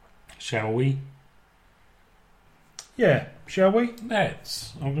Shall we? Yeah, shall we?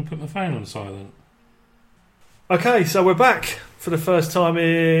 Let's. I'm going to put my phone on silent. Okay, so we're back for the first time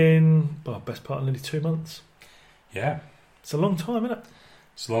in, best part of nearly 2 months. Yeah. It's a long time, isn't it?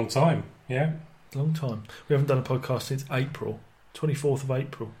 It's a long time, yeah. A long time. We haven't done a podcast since April. 24th of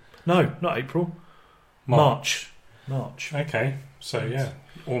April. No, not April. March. Okay, so yeah,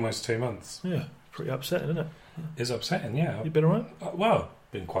 almost 2 months. Yeah, pretty upsetting, isn't it? It's upsetting, yeah. You been alright? Well,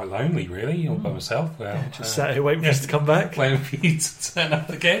 been quite lonely, really, all by myself. Well, yeah, just sat here waiting for us to come back. Waiting for you to turn up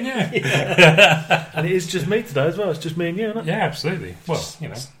again, yeah. And it is just me today as well. It's just me and you, isn't it? Yeah, absolutely. Well, you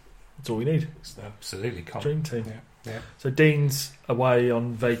know. That's all we need. It's absolutely cool. Dream team. Yeah. So Dean's away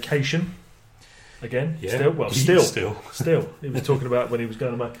on vacation again. Yeah. Still. He was talking about when he was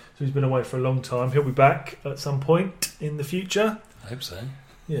going away. So he's been away for a long time. He'll be back at some point in the future. I hope so.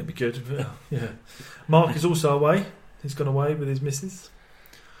 Yeah, it'd be good. Yeah. Mark is also away. He's gone away with his missus.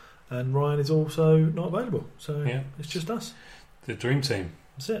 And Ryan is also not available. So It's just us. The dream team.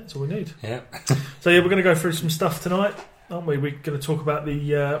 That's it. That's all we need. Yeah. So we're going to go through some stuff tonight, aren't we? We're going to talk about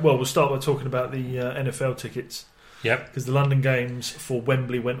we'll start by talking about the NFL tickets. Yep. Because the London games for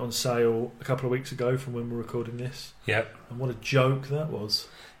Wembley went on sale a couple of weeks ago from when we're recording this. Yep. And what a joke that was.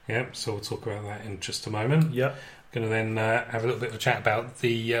 Yep. So we'll talk about that in just a moment. Yep. Going to then have a little bit of a chat about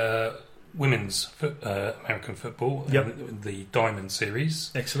the women's American football, and the Diamond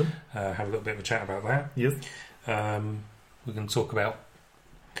Series. Excellent. Have a little bit of a chat about that. Yep. We're going to talk about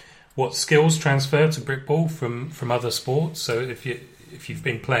what skills transfer to britball from other sports. So if you've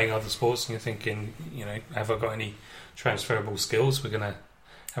been playing other sports and you're thinking, have I got any transferable skills? We're going to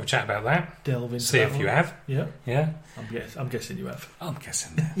have a chat about that. Delve into see that if one. you have. Yeah. Yeah. I'm guessing you have. I'm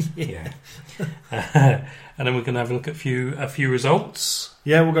guessing that. Yeah. And then we're going to have a look at a few results.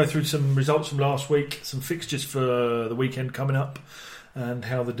 Yeah, we'll go through some results from last week, some fixtures for the weekend coming up, and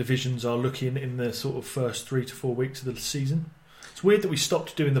how the divisions are looking in the sort of first 3 to 4 weeks of the season. It's weird that we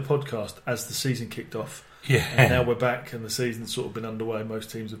stopped doing the podcast as the season kicked off. Yeah. And now we're back and the season's sort of been underway.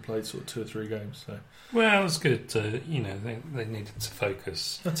 Most teams have played sort of 2 or 3 games. So. Well, it's good to, they needed to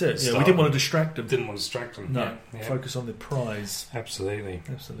focus. That's it. Yeah, we didn't want to distract them. No, yeah. Focus on the prize. Absolutely.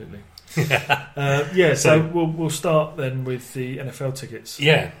 So we'll start then with the NFL tickets.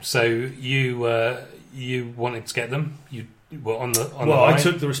 Yeah. So you wanted to get them. You were on the line. I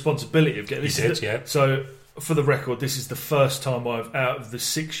took the responsibility of getting. You did, yeah. So for the record, this is the first time out of the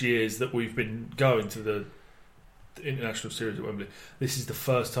 6 years that we've been going to the International Series at Wembley. This is the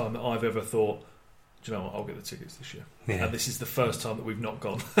first time that I've ever thought, do you know what, I'll get the tickets this year. Yeah. And this is the first time that we've not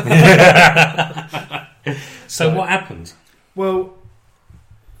gone. So what happened? Well,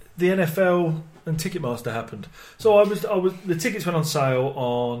 the NFL and Ticketmaster happened. So I was. The tickets went on sale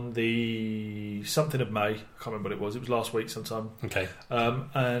on the something of May. I can't remember what it was. It was last week sometime. Okay.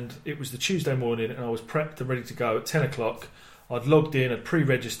 And it was the Tuesday morning, and I was prepped and ready to go at 10 o'clock. I'd logged in, I'd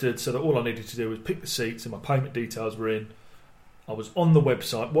pre-registered, so that all I needed to do was pick the seats, and my payment details were in. I was on the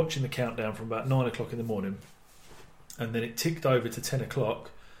website watching the countdown from about 9 o'clock in the morning, and then it ticked over to 10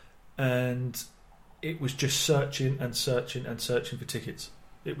 o'clock, and it was just searching for tickets.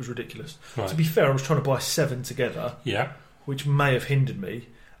 It was ridiculous. Right. To be fair, I was trying to buy 7 together, which may have hindered me,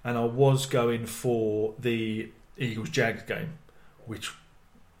 and I was going for the Eagles-Jags game, which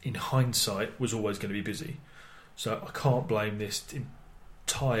in hindsight was always going to be busy. So I can't blame this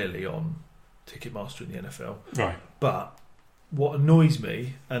entirely on Ticketmaster in the NFL. Right. But what annoys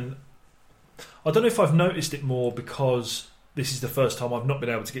me, and I don't know if I've noticed it more because this is the first time I've not been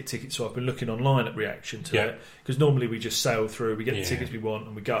able to get tickets, so I've been looking online at reaction to it. Because normally we just sail through, we get the tickets we want,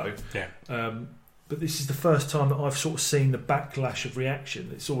 and we go. Yeah. But this is the first time that I've sort of seen the backlash of reaction.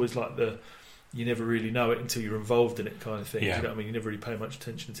 It's always like you never really know it until you're involved in it kind of thing. Yeah. You know what I mean? You never really pay much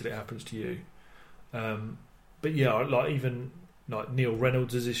attention until it happens to you. But yeah, like even like Neil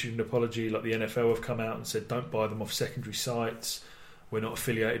Reynolds has issued an apology. Like the NFL have come out and said, don't buy them off secondary sites. We're not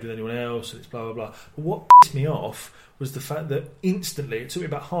affiliated with anyone else, and it's blah blah blah. But what pissed me off was the fact that instantly it took me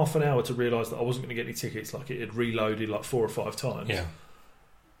about half an hour to realise that I wasn't going to get any tickets. Like it had reloaded like 4 or 5 times. Yeah.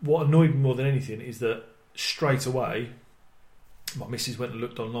 What annoyed me more than anything is that straight away, my missus went and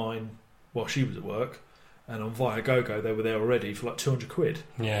looked online while she was at work, and on Viagogo they were there already for like 200 quid.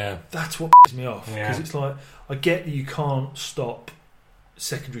 Yeah. That's what pisses me off, because it's like, I get that you can't stop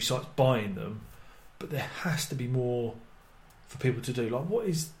secondary sites buying them, but there has to be more for people to do. Like,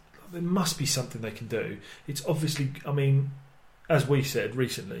 there must be something they can do. It's obviously, I mean, as we said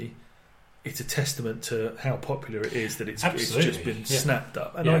recently, it's a testament to how popular it is that it's just been snapped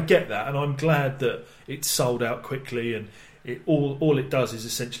up. And I get that, and I'm glad that it's sold out quickly, and all it does is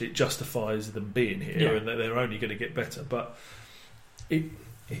essentially it justifies them being here and that they're only going to get better. But it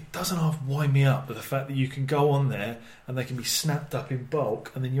it doesn't half wind me up with the fact that you can go on there and they can be snapped up in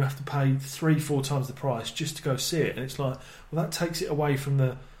bulk, and then you have to pay 3-4 times the price just to go see it. And it's like, well, that takes it away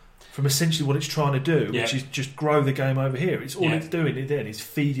from essentially what it's trying to do, which is just grow the game over here. It's all it's doing then is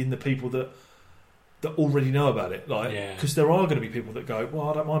feeding the people that already know about it, because there are going to be people that go, well,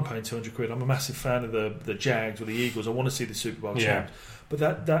 I don't mind paying £200. I'm a massive fan of the Jags or the Eagles. I want to see the Super Bowl champs.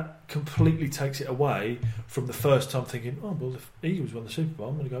 But that completely takes it away from the first time thinking, oh, well, if Eagles won the Super Bowl,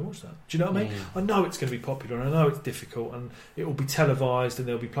 I'm going to go watch that. Do you know what I mean? I know it's going to be popular, and I know it's difficult, and it will be televised, and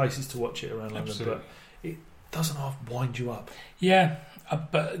there'll be places to watch it around London, but it doesn't half wind you up. Yeah,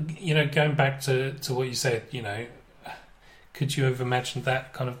 but, going back to what you said, could you have imagined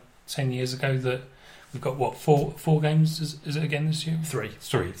that kind of 10 years ago that we've got, what, four games, is it again this year? Three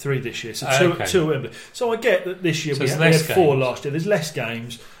this year. So two at Wembley. So I get that this year we had 4 last year. There's less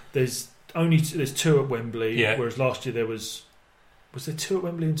games. There's 2 at Wembley, whereas last year there was there 2 at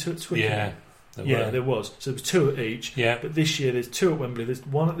Wembley and 2 at Twickenham? There was. So there was 2 at each. Yeah. But this year there's 2 at Wembley. There's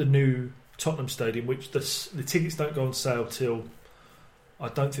 1 at the new Tottenham Stadium, which the tickets don't go on sale till, I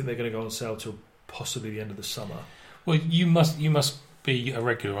don't think they're going to go on sale till possibly the end of the summer. Well, you must be a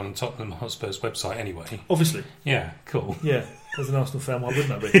regular on Tottenham Hotspur's website anyway. Obviously. Yeah, cool. Yeah, as an Arsenal fan, why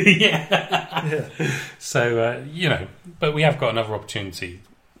wouldn't I be? Yeah. So, but we have got another opportunity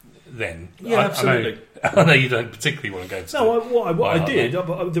then. Yeah, absolutely. I know you don't particularly want to go to what I did,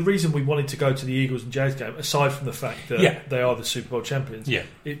 the reason we wanted to go to the Eagles and Jags game, aside from the fact that they are the Super Bowl champions,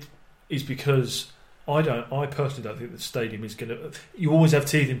 it is because I personally don't think the stadium is going to... You always have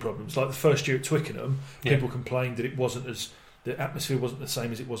teething problems. Like the first year at Twickenham, people complained that the atmosphere wasn't the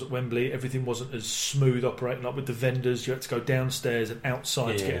same as it was at Wembley. Everything wasn't as smooth operating. Like with the vendors, you had to go downstairs and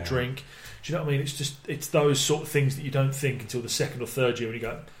outside to get a drink. Do you know what I mean? It's those sort of things that you don't think until the second or third year when you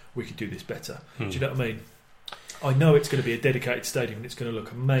go, we could do this better. Do you know what I mean? I know it's going to be a dedicated stadium and it's going to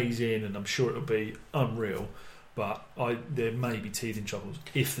look amazing, and I'm sure it'll be unreal. But there may be teething troubles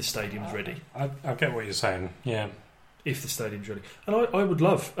if the stadium's ready. I get what you're saying, yeah. If the stadium's ready. And I would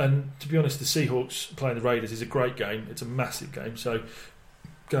love, and to be honest, the Seahawks playing the Raiders is a great game. It's a massive game. So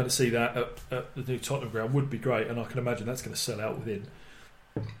going to see that at the new Tottenham ground would be great. And I can imagine that's going to sell out within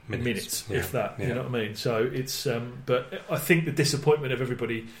minutes if that. You know what I mean? So it's... but I think the disappointment of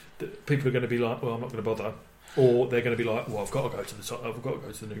everybody, that people are going to be like, well, I'm not going to bother. Or they're going to be like, well, I've got to go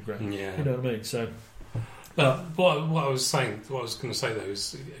to the new ground. Yeah. You know what I mean? So... But what I was going to say though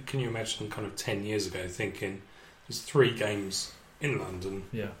is, can you imagine kind of 10 years ago thinking there's 3 games in London,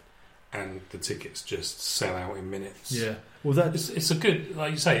 and the tickets just sell out in minutes? Yeah, well, it's a good,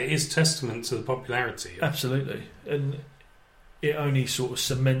 like you say, it is testament to the popularity. Absolutely, and it only sort of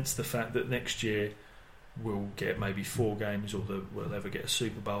cements the fact that next year we'll get maybe 4 games, or we'll ever get a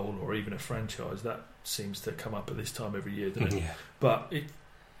Super Bowl or even a franchise. That seems to come up at this time every year, doesn't it? Yeah. But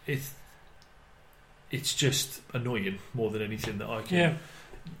it's just annoying more than anything that I can... Yeah.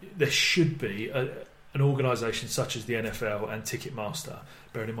 There should be an organisation such as the NFL and Ticketmaster.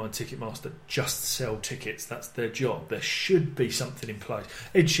 Bearing in mind, Ticketmaster just sell tickets. That's their job. There should be something in place.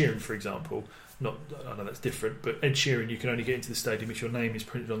 Ed Sheeran, for example, I know that's different, but Ed Sheeran, you can only get into the stadium if your name is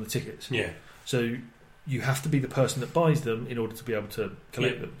printed on the tickets. Yeah. So you have to be the person that buys them in order to be able to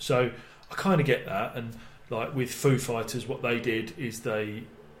collect them. So I kind of get that. And like with Foo Fighters, what they did is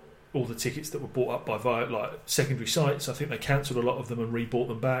all the tickets that were bought up by secondary sites, I think they cancelled a lot of them and rebought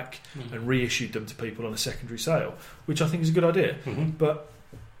them back and reissued them to people on a secondary sale, which I think is a good idea. But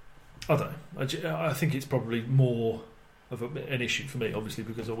I don't know. I think it's probably more of an issue for me, obviously,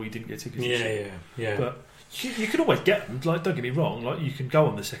 because we didn't get tickets. Yeah. But you can always get them. Like, don't get me wrong. Like, you can go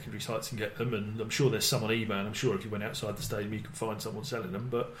on the secondary sites and get them, and I'm sure there's some on eBay, and I'm sure if you went outside the stadium, you could find someone selling them.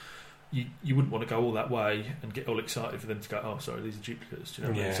 But you wouldn't want to go all that way and get all excited for them to go, oh, sorry, these are duplicates. Do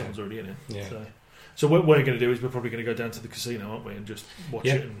you know, someone's already in it. Yeah. So what we're going to do is we're probably going to go down to the casino, aren't we, and just watch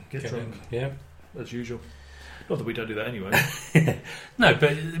it and get drunk. Yeah, as usual. Not that we don't do that anyway. No,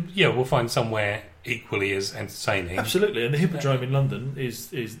 but we'll find somewhere equally as entertaining. Absolutely, and the Hippodrome in London is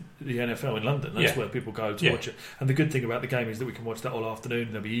the NFL in London. That's where people go to watch it. And the good thing about the game is that we can watch that all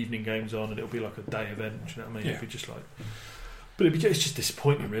afternoon. There'll be evening games on, and it'll be like a day event. Do you know what I mean? It'll be just like... But it's just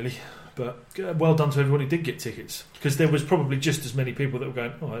disappointing, really. But well done to everyone who did get tickets, because there was probably just as many people that were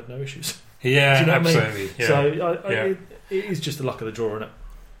going, oh, I had no issues. Yeah, do you know absolutely. What I mean? Yeah. So it is just the luck of the draw, isn't it?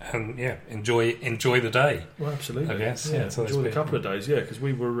 And enjoy the day. Well, absolutely. I guess. Enjoy the couple of days. Yeah, because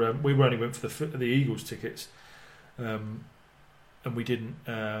we only went for the Eagles tickets, and we didn't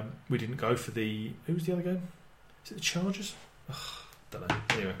go for the... Who was the other game? Is it the Chargers? Don't know.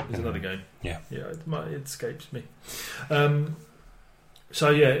 Anyway, there's another game. Yeah, it escapes me. So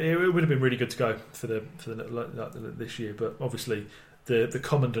it would have been really good to go for the this year, but obviously the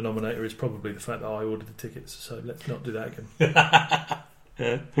common denominator is probably the fact that I ordered the tickets. So let's not do that again.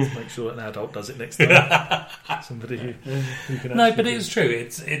 Let's make sure an adult does it next time. Somebody who can. No, but it is true.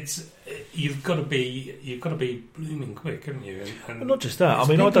 It's you've got to be blooming quick, haven't you? And well, not just that. I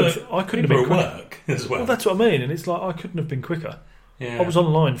mean, I couldn't have been quicker. Work as well. Well, that's what I mean, and it's like I couldn't have been quicker. Yeah. I was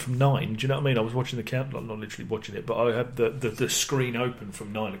online from 9. Do you know what I mean? I was watching the count, not literally watching it, but I had the screen open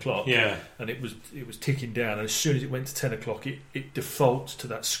from 9 o'clock. Yeah, and it was ticking down. And as soon as it went to 10 o'clock, it defaults to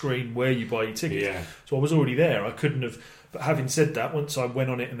that screen where you buy your tickets. Yeah. So I was already there. I couldn't have. But having said that, once I went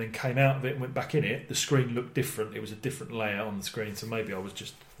on it and then came out of it and went back in it, the screen looked different. It was a different layout on the screen. So maybe I was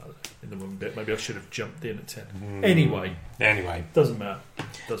just in the wrong bit. Maybe I should have jumped in at 10. Anyway, doesn't matter.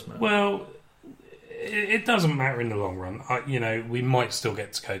 Well, it doesn't matter in the long run. We might still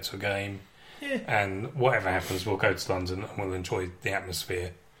get to go to a game, and whatever happens, we'll go to London and we'll enjoy the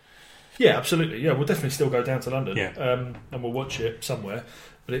atmosphere. Yeah, absolutely. Yeah, we'll definitely still go down to London, and we'll watch it somewhere.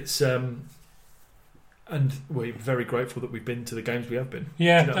 But it's and we're very grateful that we've been to the games we have been.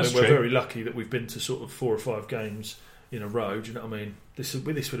 Yeah, that's true. We're very lucky that we've been to sort of 4 or 5 games in a row. Do you know what I mean? This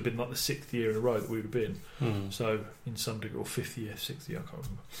would have been like the 6th year in a row that we would have been. So in some degree, or 5th year, 6th year, I can't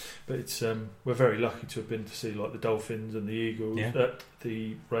remember. But it's we're very lucky to have been to see like the Dolphins and the Eagles,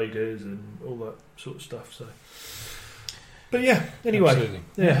 the Raiders, and all that sort of stuff. So, but yeah, anyway, absolutely.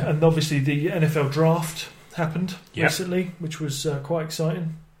 Yeah, and obviously the NFL draft happened recently, which was quite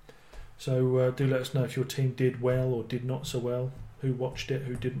exciting. So do let us know if your team did well or did not so well. Who watched it?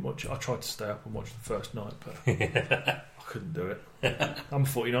 Who didn't watch it? I tried to stay up and watch the first night, but I couldn't do it. I'm a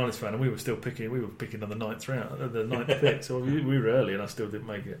 49ers fan, and we were still picking. We were picking on the 9th round, the 9th pick. So we were early, and I still didn't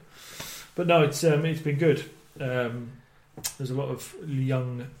make it. But no, it's been good. There's a lot of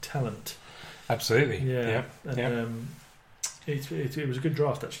young talent. Absolutely. Yeah. And it was a good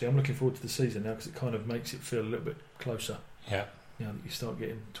draft actually. I'm looking forward to the season now because it kind of makes it feel a little bit closer. Yeah. Now that you start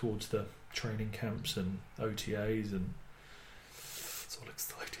getting towards the training camps and OTAs, and it's all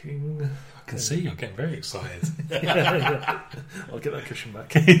exciting. I can see you're getting very excited. I'll get that cushion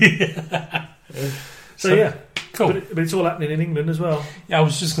back. So cool. But it's all happening in England as well. Yeah, I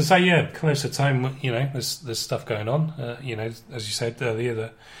was just going to say, closer to home. There's stuff going on. As you said earlier,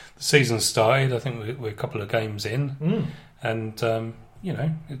 the season started. I think we're a couple of games in, and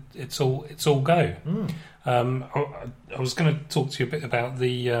it's all go. I was going to talk to you a bit about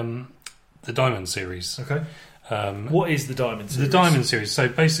the Diamond Series. Okay. What is the Diamond Series? The Diamond Series. So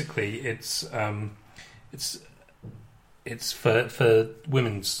basically, it's for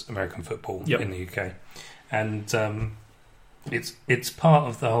women's American football in the UK, and it's part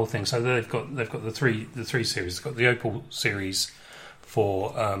of the whole thing. So they've got the three series. They've got the Opal Series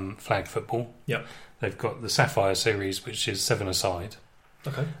for flag football. Yep. They've got the Sapphire Series, which is 7-a-side.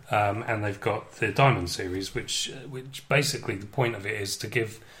 Okay. And they've got the Diamond Series, which basically the point of it is to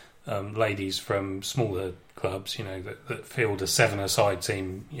give ladies from smaller clubs, that field a 7-a-side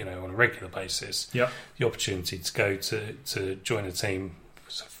team, on a regular basis, the opportunity to go to join a team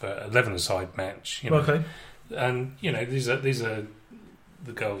for 11-a-side match. Okay. And these are the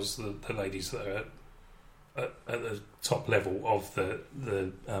girls, the ladies that are at the top level of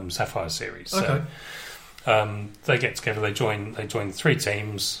the Sapphire Series. Okay. So, they get together. They join 3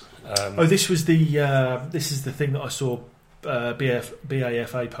 teams. This is the thing that I saw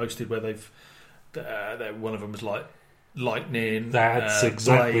BAFA posted where they've one of them was like lightning. That's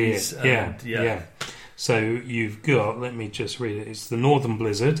exactly blaze, it. Yeah. So you've got. Let me just read it. It's the Northern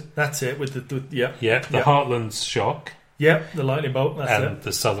Blizzard. That's it. With the Heartland's Shock. Yep, the lightning bolt. That's and it.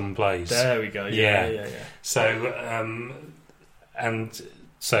 The Southern Blaze. There we go. Yeah. So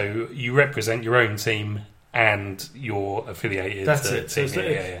so you represent your own team and your affiliated. That's it. Team. So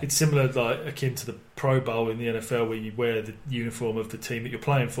it's similar, like akin to the Pro Bowl in the NFL, where you wear the uniform of the team that you're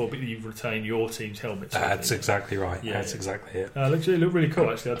playing for, but you retain your team's helmet. That's exactly right. Yeah, that's exactly it. It looked really cool.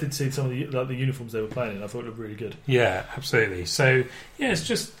 Actually, I did see some of the uniforms they were playing in. I thought it looked really good. Yeah, absolutely. So it's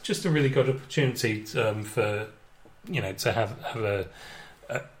just a really good opportunity for to have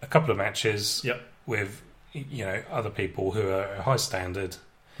a couple of matches with other people who are a high standard.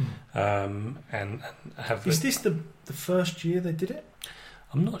 And have. Is this the first year they did it?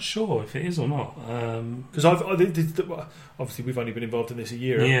 I'm not sure if it is or not. Because obviously we've only been involved in this a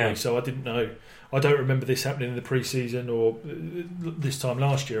year, haven't we? So I didn't know. I don't remember this happening in the pre-season or this time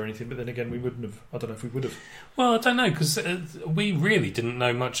last year or anything. But then again, we wouldn't have. I don't know if we would have. Well, I don't know because we really didn't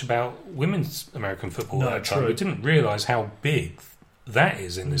know much about women's American football at that time. We didn't realise how big that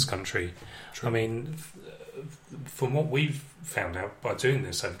is in this country. True. I mean, from what we've found out by doing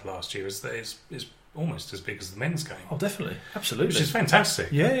this over the last year is that it's almost as big as the men's game. Oh, definitely, absolutely, which is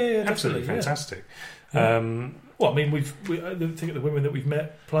fantastic. Yeah, absolutely fantastic. Yeah. Well, I mean, I think of the women that we've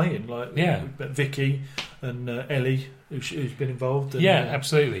met playing, like we've met Vicky and Ellie, who's been involved. And,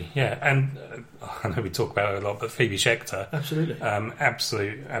 absolutely, and I know we talk about her a lot, but Phoebe Schechter, absolutely,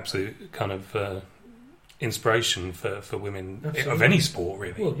 absolute kind of inspiration for women of any sport,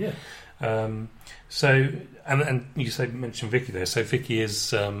 really. Well, yeah. So, and you mentioned Vicky there. So Vicky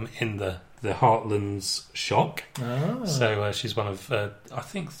is in the Heartlands Shock. Ah. So she's one of I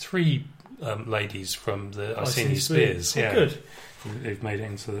think 3 ladies from the Iceni Spears. Oh, good. Who've made it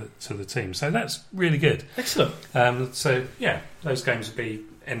into the team. So that's really good. Excellent. So those games will be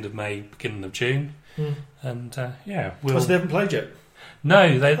end of May, beginning of June, and so they haven't played yet.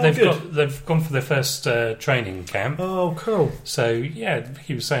 No, they've gone for their first training camp. Oh, cool. So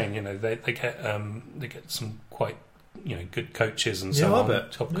he was saying, they get some quite good coaches and so on,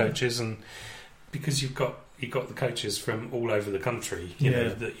 top coaches, and because you've got the coaches from all over the country,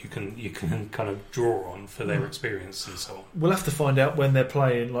 that you can kind of draw on for their experience and so on. We'll have to find out when they're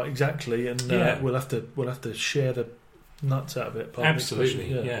playing, like exactly, and we'll have to share the nuts out of it.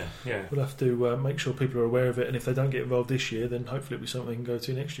 Absolutely, We'll have to make sure people are aware of it, and if they don't get involved this year, then hopefully it'll be something they can go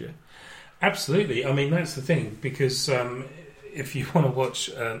to next year. Absolutely. I mean, that's the thing, because if you want to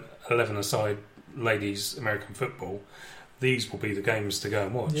watch 11-a-side ladies American football, these will be the games to go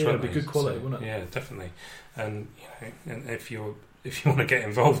and watch. Yeah, it'll be good quality, won't it? Yeah, definitely. And and if you want to get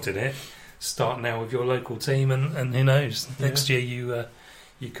involved in it, start now with your local team, and who knows, next year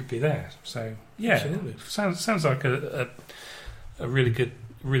you could be there. So absolutely. sounds like a really good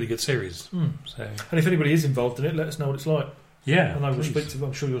series. So, and if anybody is involved in it, let us know what it's like. Yeah, and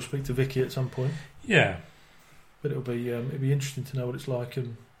I'm sure you'll speak to Vicky at some point. Yeah, but it'll be interesting to know what it's like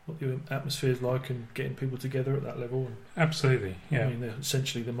and what the atmosphere is like, and getting people together at that level. And, absolutely, yeah. I mean,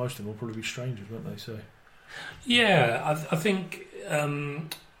 essentially, most of them will probably be strangers, won't they? So, yeah, I think from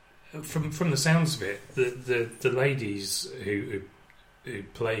the sounds of it, the ladies who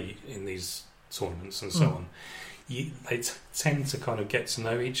play in these tournaments and so on, they tend to kind of get to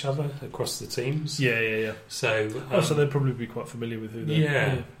know each other across the teams. Yeah. So they'll probably be quite familiar with who they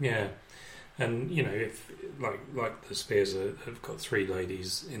are. Yeah. And if like the Spears have got 3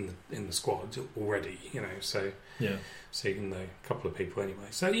 ladies in the squad already, so so you can know a couple of people anyway.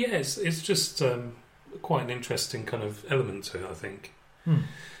 So it's just quite an interesting kind of element to it, I think.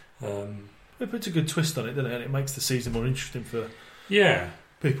 It puts a good twist on it, doesn't it? And it makes the season more interesting for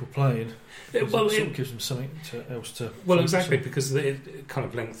people playing. It gives them something else to. Well, exactly, because it kind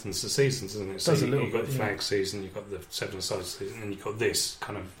of lengthens the seasons, doesn't it? So you've got the flag season, you've got the 7-a-side season, and you've got this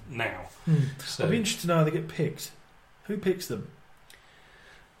kind of now. So I'd be interested to know how they get picked. Who picks them?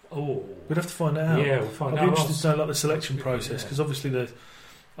 Oh, we'd have to find that out. Yeah, we'll find out. I'd be interested to know the selection process, because obviously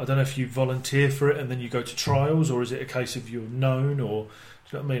I don't know if you volunteer for it and then you go to trials, or is it a case of you're known, or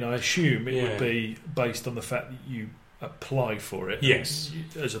do you know what I mean? I assume it would be based on the fact that you apply for it, yes,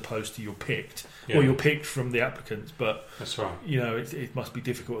 as opposed to you're picked, or you're picked from the applicants. But that's right. It must be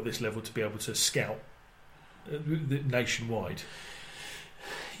difficult at this level to be able to scout nationwide.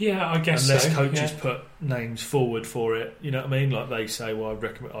 Yeah, I guess unless coaches put names forward for it, you know what I mean? Like they say, well, I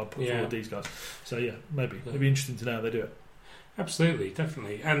recommend I put forward these guys. So maybe it'd be interesting to know how they do it. Absolutely,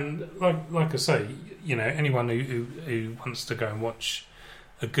 definitely, and like I say, anyone who wants to go and watch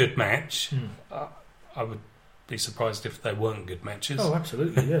a good match, I would be surprised if they weren't good matches. Oh,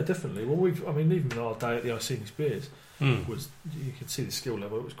 absolutely, yeah, definitely. Well, even our day at the Iceni Spears was, you can see the skill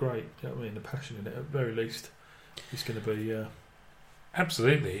level. It was great. You know what I mean? The passion in it, at the very least, is going to be.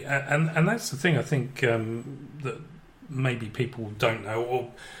 Absolutely, and that's the thing. I think that maybe people don't know,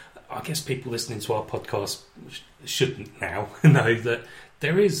 or I guess people listening to our podcast shouldn't now know that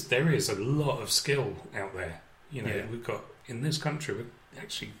there is a lot of skill out there. We've got in this country, we're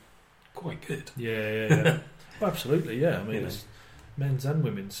actually quite good. Yeah. Absolutely, yeah. I mean, there's men's and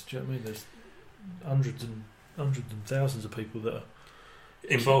women's. Do you know what I mean? There's hundreds and thousands of people that are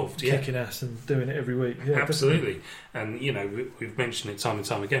involved, kicking ass and doing it every week. Yeah, absolutely. Definitely. And we've mentioned it time and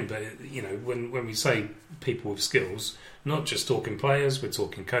time again. But when we say people with skills, not just talking players, we're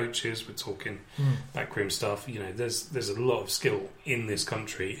talking coaches, we're talking backroom staff. There's a lot of skill in this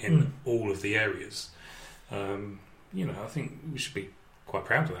country in all of the areas. I think we should be quite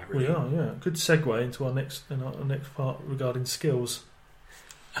proud of that, really. We are, yeah. Good segue into our next part regarding skills.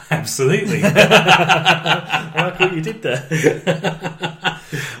 Absolutely. I like what you did there.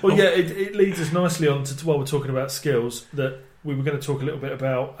 Well, it leads us nicely on to, while we're talking about skills, that we were going to talk a little bit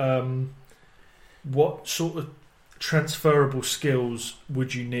about what sort of transferable skills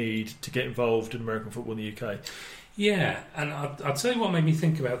would you need to get involved in American football in the UK? Yeah, and I'll tell you what made me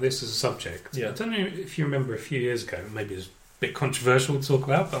think about this as a subject. Yeah. I don't know if you remember a few years ago, maybe it was bit controversial to talk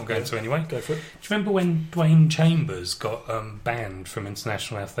about, but I'm going to anyway. Go for it. Do you remember when Dwayne Chambers got banned from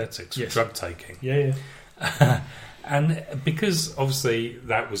international athletics for drug taking? Yeah. And because obviously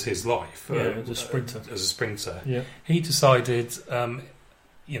that was his life, as a sprinter, he decided, I'll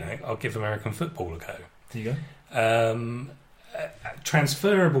give American football a go. There you go.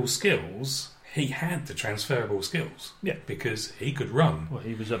 Transferable skills. He had the transferable skills, because he could run. Well,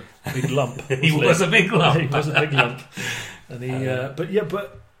 he was a big lump. He was a big lump. He was a big lump, and he.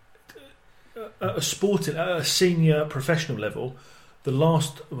 But at a senior professional level,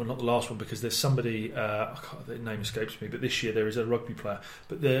 not the last one, because there's somebody. The name escapes me, but this year there is a rugby player.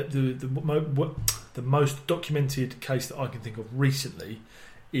 But the most documented case that I can think of recently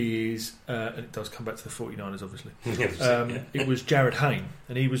is, and it does come back to the 49ers, obviously. It was Jared Hayne,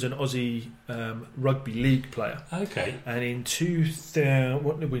 and he was an Aussie rugby league player. Okay. And in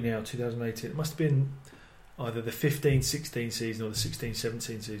 2018, it must have been either the 15-16 season or the 16-17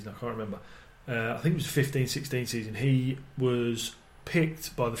 season, I can't remember. I think it was the 15-16 season. He was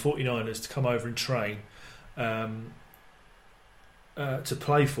picked by the 49ers to come over and train to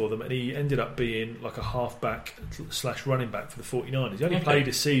play for them, and he ended up being like a halfback / running back for the 49ers. He only played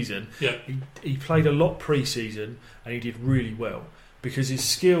a season. Yeah. He played a lot pre-season, and he did really well because his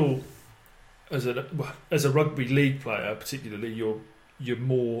skill as a rugby league player, particularly, your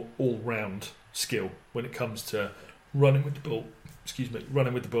more all-round skill when it comes to running with the ball.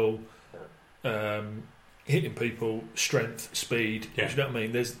 Hitting people, strength, speed. Do you know what I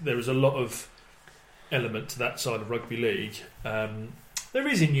mean? There is a lot of element to that side of rugby league. There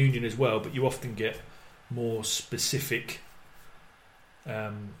is in union as well, but you often get more specific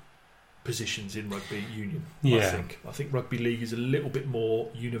positions in rugby union. I think rugby league is a little bit more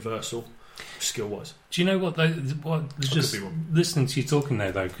universal skill wise. Do you know what just listening to you talking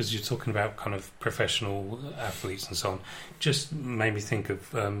there, though, because you're talking about kind of professional athletes and so on, just made me think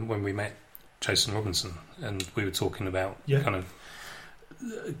of when we met Jason Robinson, and we were talking about kind of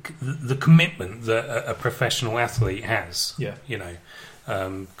the commitment that a professional athlete has.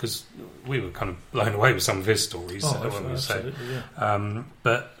 Because we were kind of blown away with some of his stories.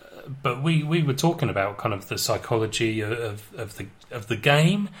 But we were talking about kind of the psychology of the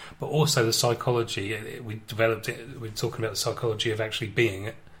game, but also the psychology we developed it. We were talking about the psychology of actually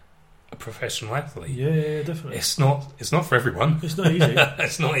being a professional athlete. Yeah, definitely. It's not for everyone. It's not easy.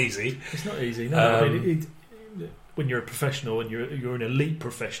 It's not easy. It's not easy. No, when you're a professional and you're an elite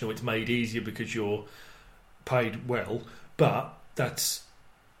professional, it's made easier because you're paid well. But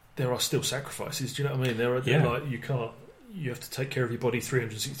there are still sacrifices. Do you know what I mean? There are like you have to take care of your body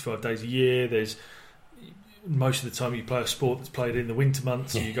 365 days a year. There's most of the time you play a sport that's played in the winter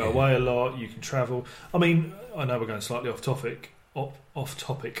months. You go away a lot. You can travel. I mean, I know we're going slightly off topic,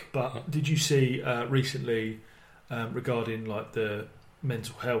 but did you see recently regarding like the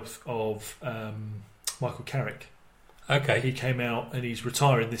mental health of Michael Carrick? Okay, he came out and he's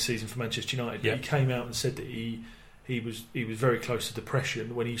retiring this season for Manchester United. He came out and said that he was very close to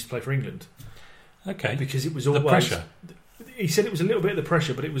depression when he used to play for England. Okay, because it was always the pressure. He said it was a little bit of the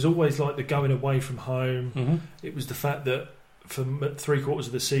pressure, but it was always like the going away from home. Mm-hmm. It was the fact that for 3/4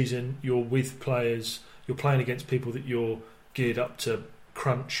 of the season you're with players, you're playing against people that you're geared up to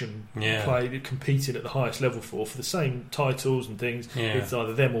crunch and competing at the highest level for the same titles and things. It's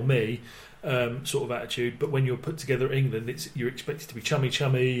either them or me. Sort of attitude, but when you're put together at England, you're expected to be chummy,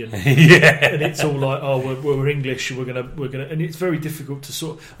 and and it's all like, we're English, we're gonna, and it's very difficult to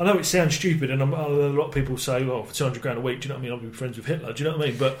sort. I know it sounds stupid, and a lot of people say, for £200 a week, do you know what I mean? I'll be friends with Hitler, do you know what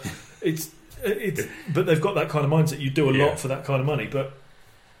I mean? But but they've got that kind of mindset. You do a lot for that kind of money, but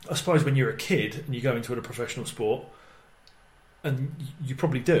I suppose when you're a kid and you go into a professional sport, and you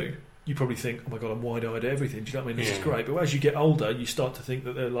probably do. You probably think, oh my God, I'm wide-eyed at everything. Do you know what I mean? This is great. But as you get older, you start to think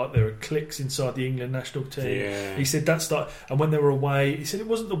that there are cliques inside the England national team. Yeah. He said that and when they were away, he said it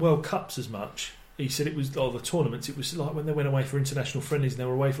wasn't the World Cups as much. He said it was the tournaments. It was like when they went away for international friendlies and they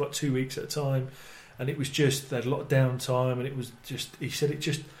were away for like 2 weeks at a time, and it was just they had a lot of downtime, and it was just. He said it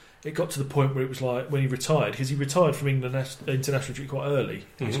got to the point where it was like when he retired, because he retired from England international duty quite early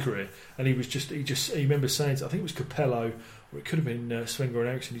in his career, and he remember saying, I think it was Capello. Or it could have been Sven-Goran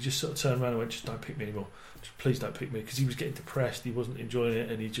Eriksson. He just sort of turned around and went, just don't pick me anymore. Just, please don't pick me. Because he was getting depressed. He wasn't enjoying it.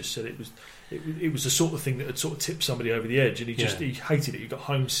 And he just said it was the sort of thing that had sort of tipped somebody over the edge. And he hated it. He got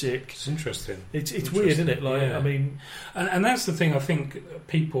homesick. It's interesting. It's weird, isn't it? Like, I mean... And that's the thing. I think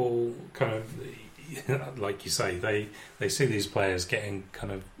people kind of, like you say, they see these players getting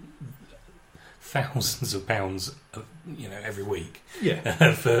kind of thousands of pounds, every week,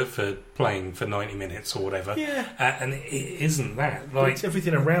 for playing for 90 minutes or whatever. Yeah, and it isn't that. Like, it's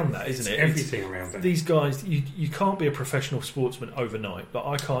everything around that, isn't it? Everything around that. These guys, you can't be a professional sportsman overnight. But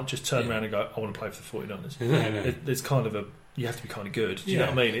I can't just turn around and go, I want to play for the 49ers. No. There's kind of you have to be kind of good. Do you know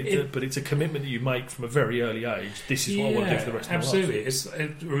what I mean? But it's a commitment that you make from a very early age. This is what I want to do for the rest of my life. Absolutely.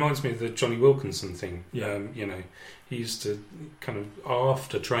 It reminds me of the Johnny Wilkinson thing. Yeah. He used to kind of,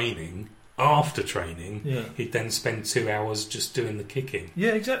 after training, he'd then spend 2 hours just doing the kicking.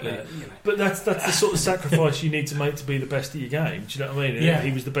 Yeah, exactly. But that's the sort of sacrifice you need to make to be the best at your game. Do you know what I mean? Yeah.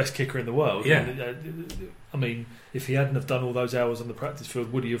 He was the best kicker in the world. Yeah. I mean, if he hadn't have done all those hours on the practice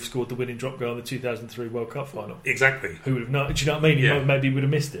field, would he have scored the winning drop goal in the 2003 World Cup final? Exactly. Who would have known? Do you know what I mean? Maybe he would have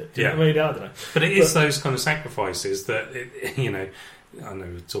missed it. Do you know what I mean? I don't know. But it is those kind of sacrifices that, I know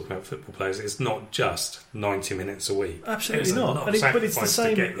we're talking about football players, it's not just 90 minutes a week. Absolutely not. But it's the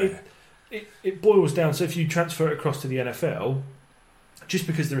same. It boils down, so if you transfer it across to the NFL, just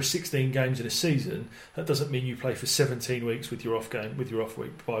because there are 16 games in a season, that doesn't mean you play for 17 weeks with your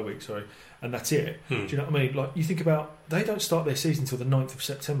bye week, and that's it. Do you know what I mean? Like, you think about, they don't start their season until the 9th of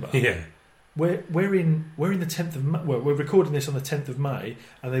September. Yeah. We're in the 10th of May. Well, we're recording this on the 10th of May,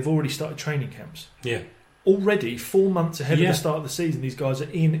 and they've already started training camps. Yeah. Already 4 months ahead of the start of the season, these guys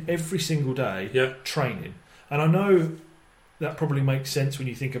are in every single day training. And I know that probably makes sense when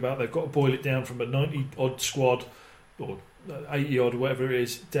you think about they've got to boil it down from a 90-odd squad or 80-odd or whatever it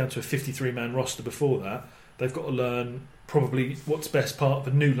is down to a 53-man roster before that. They've got to learn probably what's best part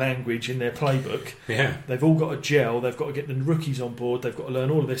of a new language in their playbook. Yeah. They've all got to gel. They've got to get the rookies on board. They've got to learn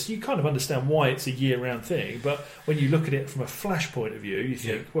all of this. You kind of understand why it's a year-round thing, but when you look at it from a flash point of view, you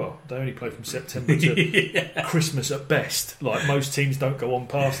think, well, they only play from September to Christmas at best. Like, most teams don't go on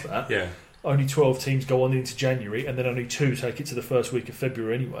past that. Yeah. Only 12 teams go on into January, and then only 2 take it to the first week of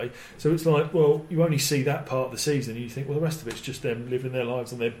February anyway. So it's like, well, you only see that part of the season, and you think, well, the rest of it's just them living their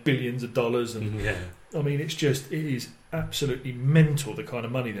lives on their billions of dollars. And I mean, it is absolutely mental, the kind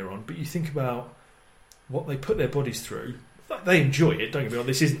of money they're on. But you think about what they put their bodies through. They enjoy it. Don't get me wrong.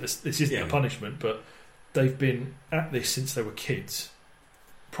 This isn't a punishment, but they've been at this since they were kids.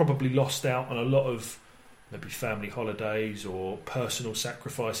 Probably lost out on a lot of maybe family holidays or personal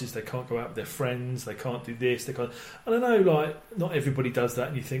sacrifices. They can't go out with their friends. They can't do this. They can't. And I know, like, not everybody does that,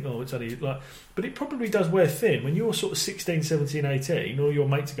 and you think, oh, it's only like. But it probably does wear thin when you're sort of 16, 17, 18. All your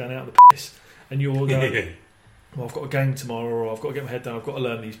mates are going out the piss, and you're going, well, I've got a game tomorrow, or I've got to get my head down. I've got to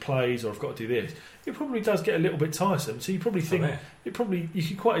learn these plays, or I've got to do this. It probably does get a little bit tiresome. So you probably think you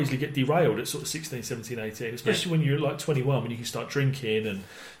could quite easily get derailed at sort of 16, 17, 18, especially when you're like 21, when you can start drinking, and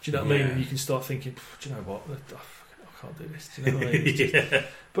do you know what I mean? And you can start thinking, do you know what? I can't do this. Do you know what I mean?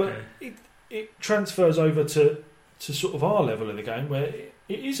 But it transfers over to sort of our level of the game, where it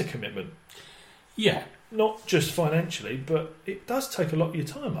is a commitment. Yeah. Not just financially, but it does take a lot of your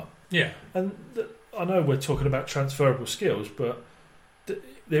time up. Yeah. And I know we're talking about transferable skills, but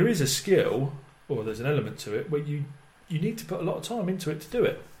there is a skill, or there's an element to it, where you need to put a lot of time into it to do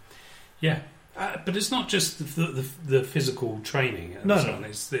it. Yeah. But it's not just the physical training and so on.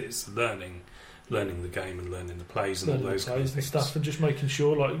 It's learning the game and learning the plays and all those kind of things. Stuff, and just making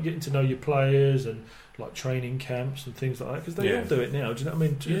sure, like, getting to know your players and like training camps and things like that, because they all do it now. Do you know what I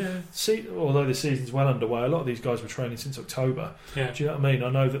mean? See, although the season's well underway, a lot of these guys were training since October. Yeah. Do you know what I mean? I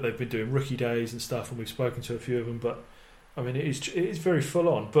know that they've been doing rookie days and stuff, and we've spoken to a few of them, but I mean, it is very full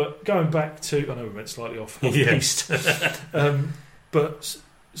on. But going back to, I know we went slightly off piste, but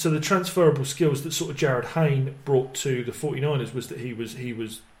so the transferable skills that sort of Jared Hayne brought to the 49ers was that he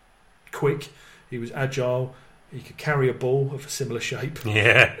was quick, he was agile, he could carry a ball of a similar shape.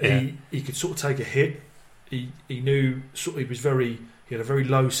 He could sort of take a hit. He knew sort of he had a very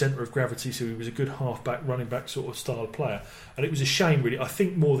low centre of gravity, so he was a good half-back, running back sort of style player. And it was a shame, really. I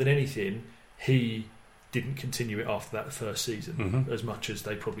think more than anything, he didn't continue it after that first season as much as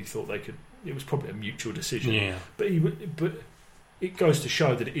they probably thought they could. It was probably a mutual decision. Yeah. But it goes to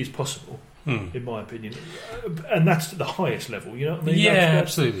show that it is possible, in my opinion, and that's at the highest level. You know what I mean? Yeah,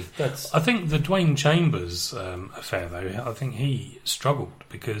 absolutely. I think the Dwayne Chambers affair, though, I think he struggled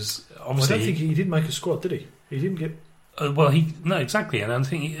because obviously I don't think he didn't make a squad, did he? He didn't get. Exactly, and I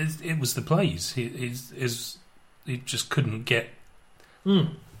think it was the plays. He just couldn't get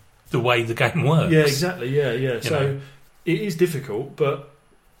the way the game works. Yeah, exactly. Yeah. So it is difficult, but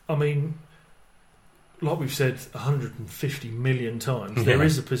I mean, like we've said 150 million times, there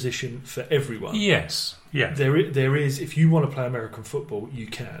is a position for everyone. Yes, yeah. There is. If you want to play American football, you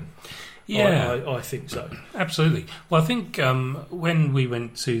can. Yeah, I think so. Absolutely. Well, I think when we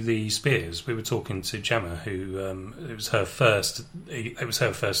went to the Spears, we were talking to Gemma, who it was her first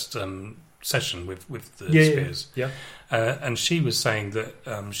session with the Yeah, Spears. yeah. And she was saying that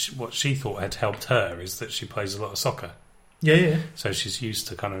what she thought had helped her is that she plays a lot of soccer. Yeah. So she's used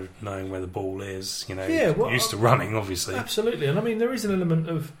to kind of knowing where the ball is, used to running, obviously. Absolutely. And I mean, there is an element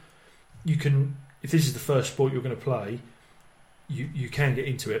of, if this is the first sport you're going to play, you can get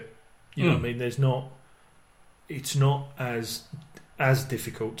into it. You know what I mean? It's not as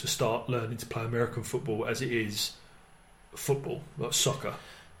difficult to start learning to play American football as it is football, like soccer,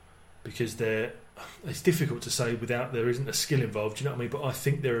 because it's difficult to say there isn't a skill involved. Do you know what I mean? But I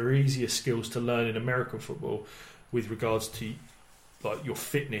think there are easier skills to learn in American football with regards to like your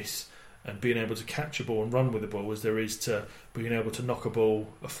fitness and being able to catch a ball and run with the ball as there is to being able to knock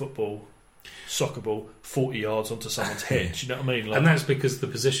a football, soccer ball 40 yards onto someone's head. Do you know what I mean? Like, and that's because the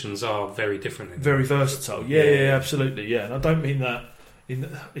positions are very different. Very versatile. Yeah, absolutely. Yeah, and I don't mean that.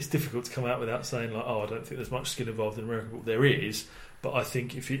 It's difficult to come out without saying like, I don't think there's much skill involved in American football. There is, but I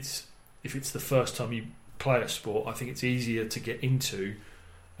think if it's the first time you play a sport, I think it's easier to get into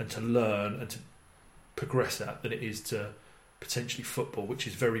and to learn and to progress at than it is to potentially football, which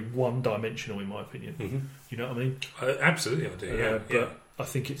is very one-dimensional in my opinion. Mm-hmm. You know what I mean? Absolutely, I do. But I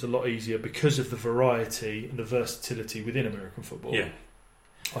think it's a lot easier because of the variety and the versatility within American football. Yeah,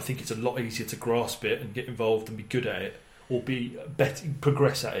 I think it's a lot easier to grasp it and get involved and be good at it, or be better,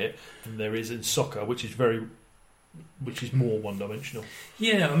 progress at it than there is in soccer, which is more one-dimensional.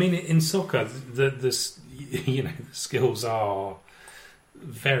 Yeah, I mean, in soccer, the skills are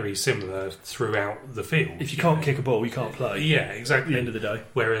very similar throughout the field. If you can't kick a ball, you can't play. Yeah, exactly. At the end of the day.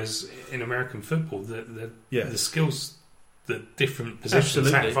 Whereas in American football, the skills that different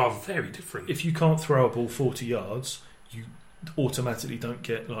positions have are very different. If you can't throw a ball 40 yards, you automatically don't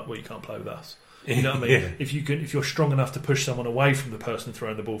get you can't play with us. You know what I mean? Yeah. If you're strong enough to push someone away from the person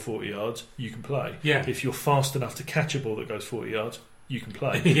throwing the ball 40 yards, you can play. Yeah. If you're fast enough to catch a ball that goes 40 yards, you can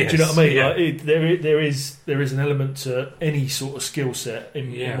play. Yes. Do you know what I mean? Yeah. Like there is an element to any sort of skill set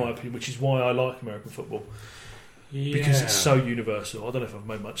in my opinion, which is why I like American football. Yeah. Because it's so universal. I don't know if I've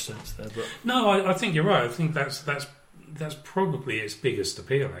made much sense there, but no, I think you're right. I think that's probably its biggest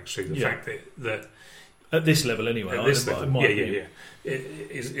appeal. Actually, the fact that at this level, anyway. At this level,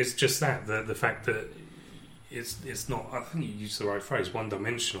 it's just the fact that it's not. I think you used the right phrase.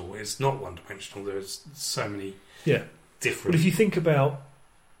 One-dimensional. It's not one-dimensional. There's so many. Yeah. Different. But if you think about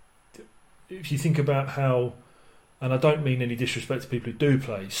how, and I don't mean any disrespect to people who do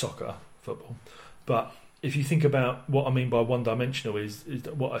play football, but if you think about what I mean by one-dimensional is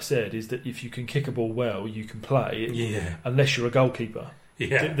that what I said is that if you can kick a ball well, you can play, unless you're a goalkeeper.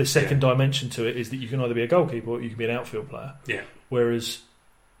 Yeah. The second dimension to it is that you can either be a goalkeeper or you can be an outfield player. Yeah. Whereas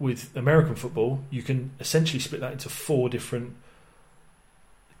with American football, you can essentially split that into 4 different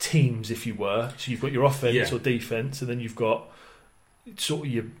teams, if you were. So you've got your offense or defense, and then you've got sort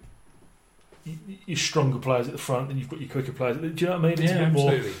of your stronger players at the front, and you've got your quicker players. Do you know what I mean?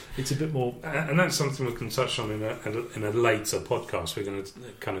 It's a bit more, and that's something we can touch on in a later podcast. We're going to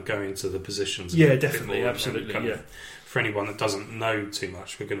kind of go into the positions. Yeah, definitely, absolutely. For anyone that doesn't know too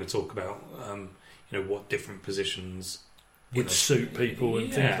much, we're going to talk about what different positions would suit people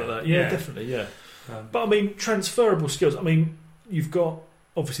and things like that. Yeah, definitely. Yeah, but I mean, transferable skills. I mean, you've got.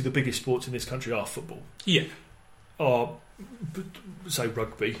 Obviously, the biggest sports in this country are football. Yeah. Say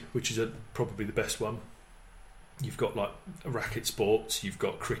rugby, which is probably the best one. You've got like racket sports, you've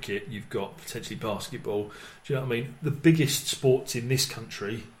got cricket, you've got potentially basketball. Do you know what I mean? The biggest sports in this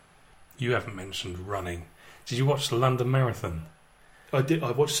country. You haven't mentioned running. Did you watch the London Marathon? I did.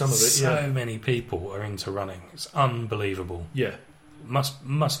 I watched some of it. So many people are into running. It's unbelievable. Yeah.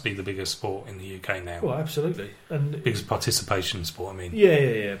 Must be the biggest sport in the UK now. Well, absolutely, and biggest participation sport. I mean,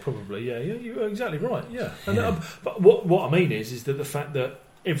 yeah, probably, yeah. You're exactly right. Yeah, and but what I mean is that the fact that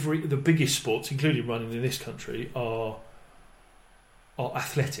the biggest sports, including running in this country, are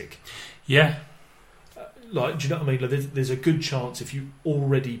athletic. Yeah. Do you know what I mean? Like, there's a good chance if you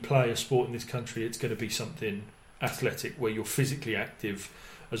already play a sport in this country, it's going to be something athletic where you're physically active.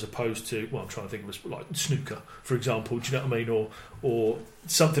 As opposed to, I'm trying to think of a sport like snooker, for example. Do you know what I mean, or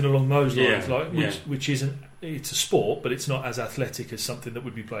something along those lines, which isn't. It's a sport, but it's not as athletic as something that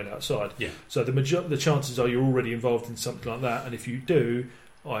would be played outside. Yeah. So the chances are you're already involved in something like that, and if you do,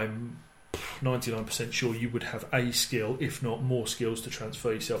 I'm 99% sure you would have a skill, if not more skills, to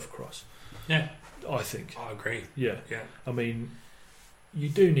transfer yourself across. Yeah, I think. I agree. Yeah. I mean, you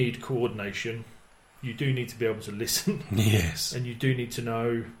do need coordination. You do need to be able to listen. Yes. And you do need to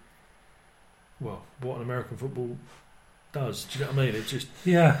know, what an American football does. Do you know what I mean? It just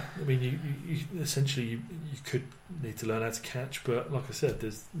yeah. I mean, you essentially you could need to learn how to catch, but like I said,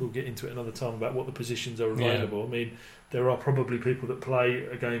 we'll get into it another time about what the positions are available. Yeah. I mean, there are probably people that play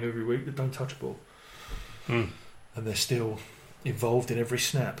a game every week that don't touch a ball, and they're still involved in every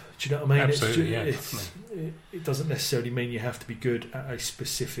snap. Do you know what I mean? Absolutely, it doesn't necessarily mean you have to be good at a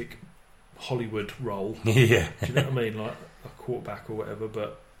specific Hollywood role. Yeah. Do you know what I mean? Like a quarterback or whatever,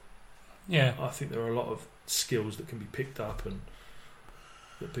 but yeah, I think there are a lot of skills that can be picked up and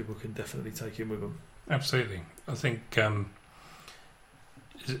that people can definitely take in with them. Absolutely. I think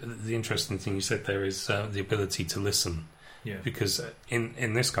the interesting thing you said there is the ability to listen. Yeah. Because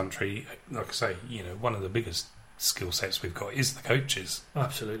in this country, like I say, one of the biggest skill sets we've got is the coaches.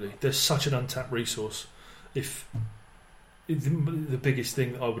 Absolutely. There's such an untapped resource. If the biggest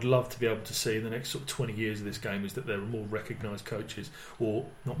thing that I would love to be able to see in the next sort of 20 years of this game is that there are more recognised coaches, or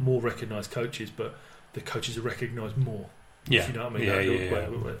not more recognised coaches, but the coaches are recognised more. Yeah. If you know what I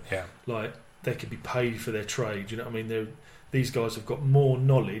mean? Yeah. Like, they could be paid for their trade. You know what I mean? These guys have got more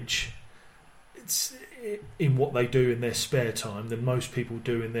knowledge in what they do in their spare time than most people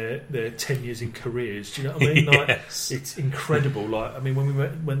do in their tenures in careers. Do you know what I mean? Like, yes. It's incredible. Like, I mean, when we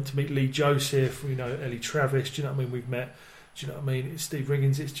went to meet Lee Joseph, Ellie Travis, do you know what I mean? We've met, do you know what I mean? It's Steve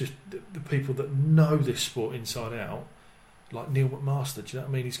Riggins. It's just the people that know this sport inside out, like Neil McMaster. Do you know what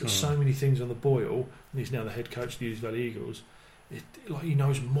I mean? He's got so many things on the boil, and he's now the head coach of the Hughes Valley Eagles. He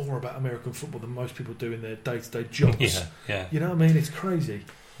knows more about American football than most people do in their day-to-day jobs. Yeah. You know what I mean? It's crazy.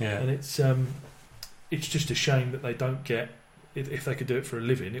 Yeah. And it's just a shame that they don't get. If they could do it for a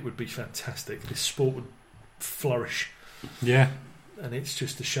living, it would be fantastic. This sport would flourish. Yeah. And it's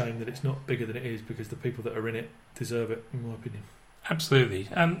just a shame that it's not bigger than it is, because the people that are in it deserve it, in my opinion. Absolutely.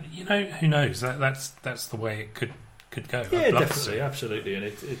 And who knows? That's the way it could go. Yeah, definitely, absolutely.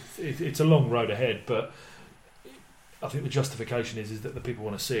 And it's a long road ahead, but I think the justification is that the people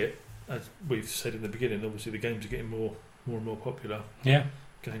want to see it. As we've said in the beginning, obviously the games are getting more and more popular. Yeah.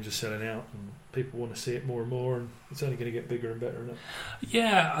 Games are selling out, and people want to see it more and more, and it's only going to get bigger and better, isn't it?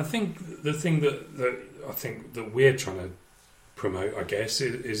 Yeah, I think the thing that I think that we're trying to promote, I guess,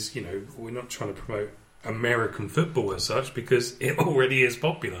 is we're not trying to promote American football as such, because it already is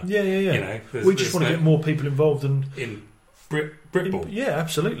popular. Yeah. We just want to get more people involved in britball. Yeah,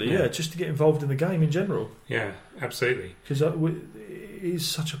 absolutely. Yeah, just to get involved in the game in general. Yeah, absolutely. Because it is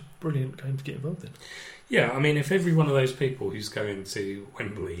such a brilliant game to get involved in. Yeah, I mean, if every one of those people who's going to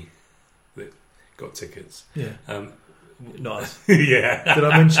Wembley that got tickets, nice. Yeah. Did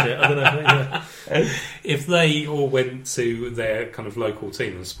I mention it? I don't know. Yeah. If they all went to their kind of local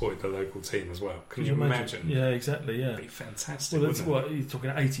team and supported their local team as well, can you imagine? Yeah, exactly. Yeah, it'd be fantastic. Well, that's what you're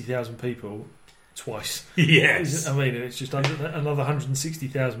talking. 80,000 people twice. Yes. I mean, it's just another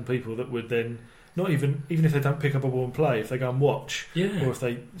 160,000 people that would then. Not even if they don't pick up a ball and play, if they go and watch, or if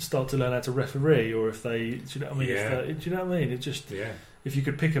they start to learn how to referee, or if they, do you know what I mean? Yeah. Do you know what I mean? It just, if you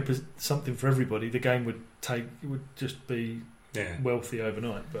could pick up something for everybody, the game would just be wealthy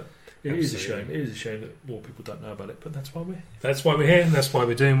overnight. But it is a shame. It is a shame that more people don't know about it. But that's why we're here. That's why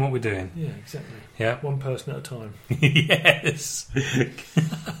we're doing what we're doing. Yeah, exactly. Yeah, one person at a time. Yes.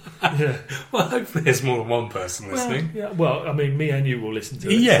 Yeah. Well, hopefully there's more than one person listening. Yeah. Well, I mean, me and you will listen to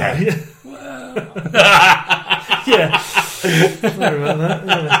it. Yeah. So, yeah. Well. Yeah. Sorry about that.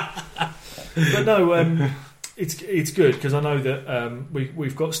 Yeah. But no, it's good, because I know that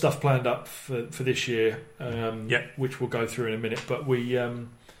we've got stuff planned up for this year, which we'll go through in a minute. But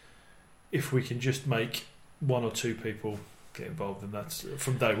if we can just make one or two people get involved, and that's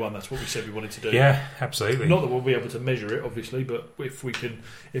from day one. That's what we said we wanted to do. Yeah, absolutely. Not that we'll be able to measure it, obviously, but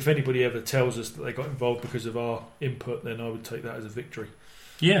if anybody ever tells us that they got involved because of our input, then I would take that as a victory.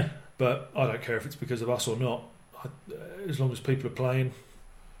 Yeah, but I don't care if it's because of us or not. As long as people are playing,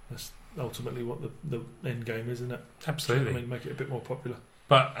 that's ultimately what the end game is, isn't it? Absolutely. I mean, make it a bit more popular.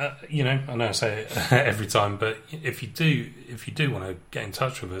 But I know I say it every time, but if you do want to get in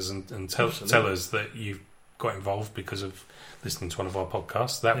touch with us and tell us that you've got involved because of listening to one of our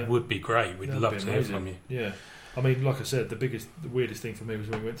podcasts, that would be great. We'd love to hear from you. Yeah. I mean, like I said, the weirdest thing for me was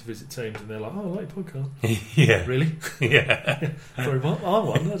when we went to visit teams and they're like, "Oh, I like your podcast." Yeah. Really? Yeah. Sorry, what? I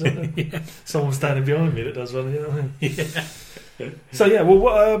won. I don't know. Yeah. Someone's standing behind me that does one. You know what I mean? Yeah. So yeah,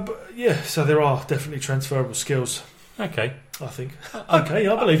 well, so there are definitely transferable skills. Okay. I think. Okay,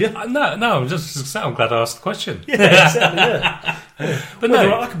 I believe you. No, I'm glad I asked the question. Yeah, exactly. Yeah. But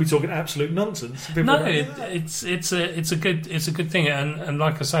no, I could be talking absolute nonsense. It's a good thing, and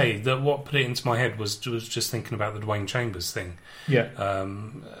like I say, that what put it into my head was just thinking about the Dwayne Chambers thing. Yeah.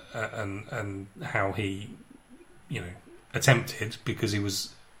 And how he, attempted, because he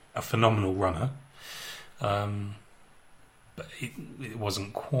was a phenomenal runner. but it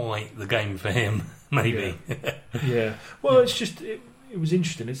wasn't quite the game for him. Maybe. Yeah. Well, it's just it was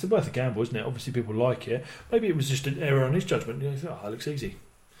interesting. It's worth a gamble, isn't it? Obviously, people like it. Maybe it was just an error on his judgment. He thought, it looks easy.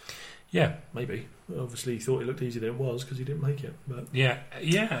 Yeah, maybe. Obviously, he thought it looked easier than it was because he didn't make it. But yeah,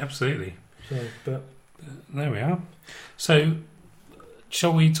 absolutely. So, but there we are. So,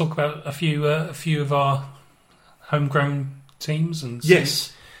 shall we talk about a few of our homegrown teams and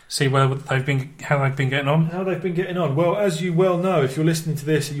see how they've been getting on? How they've been getting on. Well, as you well know, if you're listening to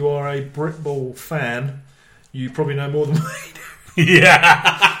this, and you are a britball fan. You probably know more than we do.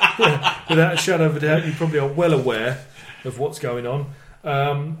 Yeah, without a shadow of a doubt, you probably are well aware of what's going on.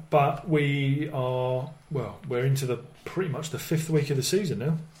 But we are, we're into pretty much the 5th week of the season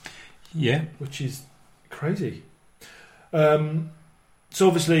now. Yeah. Which is crazy. So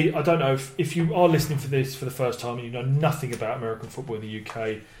obviously, I don't know if you are listening for this for the first time and you know nothing about American football in the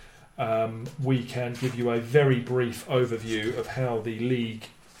UK, we can give you a very brief overview of how the league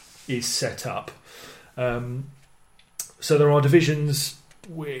is set up. So there are divisions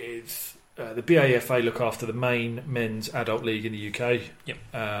with... the BAFA look after the main men's adult league in the UK. Yep.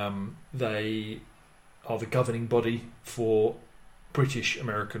 They are the governing body for British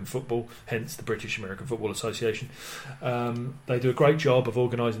American football, hence the British American Football Association. They do a great job of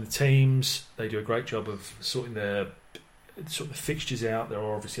organising the teams. They do a great job of sorting the fixtures out. There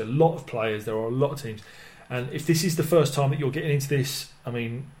are obviously a lot of players. There are a lot of teams. And if this is the first time that you're getting into this, I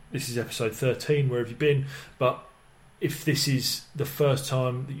mean, this is episode 13. Where have you been? But if this is the first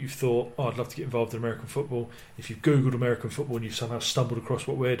time that you've thought, I'd love to get involved in American football, if you've Googled American football and you've somehow stumbled across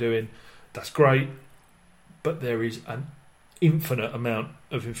what we're doing, that's great. But there is an infinite amount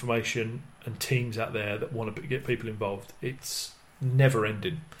of information and teams out there that want to get people involved. It's never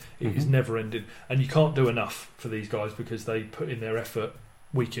ending. It is never ending. And you can't do enough for these guys because they put in their effort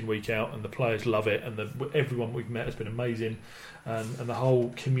week in, week out, and the players love it, and everyone we've met has been amazing. And the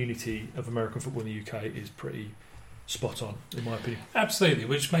whole community of American football in the UK is pretty... spot on, in my opinion. Absolutely,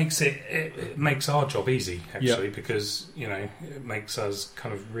 which makes it makes our job easy, actually, because it makes us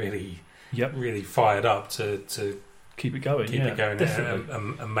kind of really fired up to keep it going,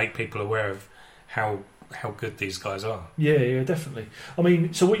 and make people aware of how good these guys are. Yeah, definitely. I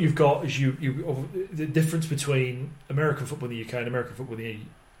mean, so what you've got is you the difference between American football in the UK and American football in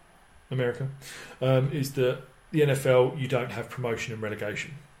America is that the NFL, you don't have promotion and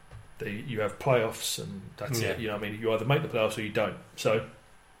relegation. You have playoffs and that's it. You know what I mean? You either make the playoffs or you don't. So,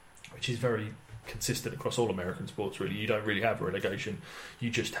 which is very consistent across all American sports, really. You don't really have a relegation. You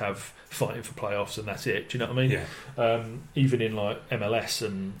just have fighting for playoffs and that's it. Do you know what I mean? Yeah. Even in like MLS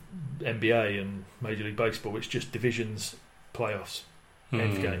and NBA and Major League Baseball, it's just divisions, playoffs,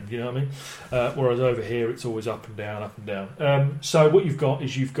 end game. You know what I mean? Whereas over here, it's always up and down, up and down. So what you've got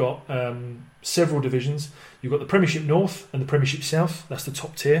is several divisions. You've got the Premiership North and the Premiership South. That's the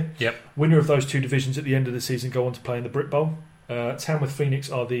top tier. Yep. Winner of those two divisions at the end of the season go on to play in the britball. Tamworth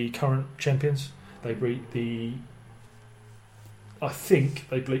Phoenix are the current champions. They beat the... I think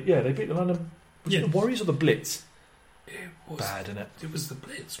they beat the London... Was it the Warriors or the Blitz? Bad, isn't it? It was the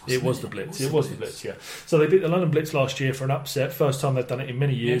Blitz, It was the Blitz, yeah. So they beat the London Blitz last year for an upset. First time they've done it in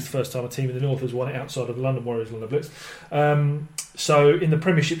many years. Yeah. First time a team in the North has won it outside of the London Warriors, London Blitz. So in the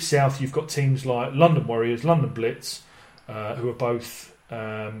Premiership South, you've got teams like London Warriors, London Blitz, who are both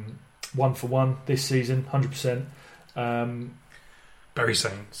 1 for 1 this season, 100%. Bury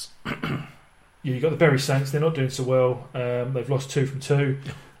Saints. You've got the Bury Saints. They're not doing so well. They've lost 2 from 2.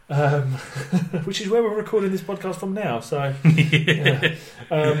 Which is where we're recording this podcast from now. So,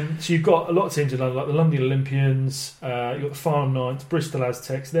 so you've got a lot of teams in London, like the London Olympians. You've got the Farnham Knights, Bristol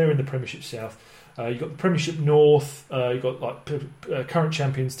Aztecs. They're in the Premiership South. You've got the Premiership North. You've got like current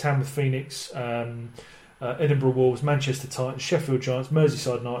champions Tamworth Phoenix, Edinburgh Wolves, Manchester Titans, Sheffield Giants,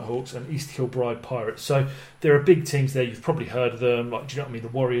 Merseyside Nighthawks, and East Kilbride Pirates. So there are big teams there. You've probably heard of them. Like, do you know what I mean? The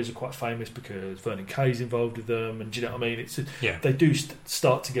Warriors are quite famous because Vernon Kay's involved with them, and do you know what I mean? They do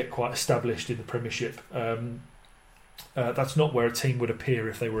start to get quite established in the Premiership. That's not where a team would appear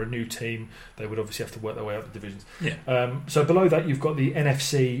if they were a new team. They would obviously have to work their way up the divisions. Yeah. So below that, you've got the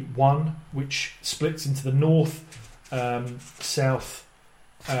NFC 1, which splits into the North, South.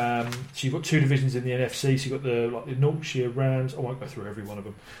 So you've got 2 divisions in the NFC. So you've got the Yorkshire Rams. I won't go through every one of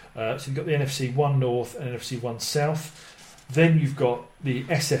them. So you've got the NFC 1 North and NFC 1 South. Then you've got the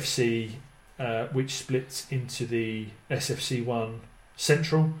SFC, which splits into the SFC 1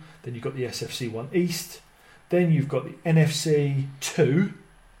 Central. Then you've got the SFC 1 East. Then you've got the NFC 2,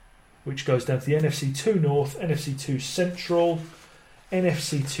 which goes down to the NFC 2 North, NFC 2 Central,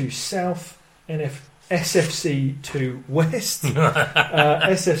 NFC 2 South, NFC SFC2 West,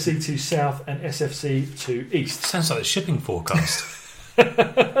 SFC2 South, and SFC2 East. Sounds like a shipping forecast.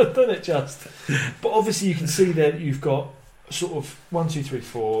 Doesn't it just? But obviously you can see there that you've got sort of 1, 2, 3,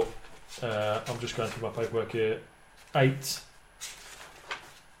 4. I'm just going through my paperwork here. 8,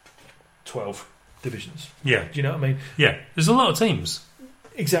 12 divisions. Yeah. Do you know what I mean? Yeah. There's a lot of teams.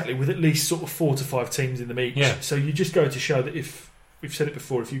 Exactly, with at least sort of 4 to 5 teams in them each. Yeah. So you just go to show that if, we've said it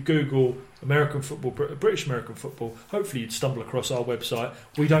before, if you Google American football, British American football, hopefully you'd stumble across our website.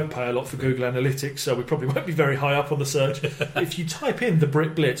 We don't pay a lot for Google Analytics, so we probably won't be very high up on the search. If you type in the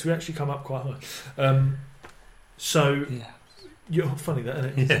Brit Blitz, we actually come up quite high. You're funny that,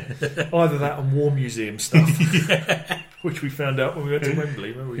 isn't it? Yeah. Either that and War Museum stuff, which we found out when we went to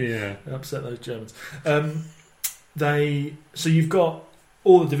Wembley. Remember we upset those Germans. So you've got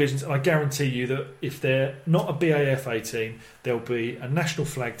all the divisions, and I guarantee you that if they're not a BAFA team, there'll be a national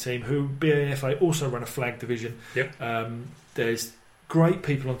flag team who BAFA also run a flag division. Yep. There's great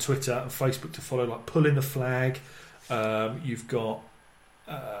people on Twitter and Facebook to follow, like Pulling the Flag. You've got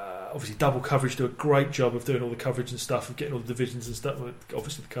obviously Double Coverage do a great job of doing all the coverage and stuff, of getting all the divisions and stuff.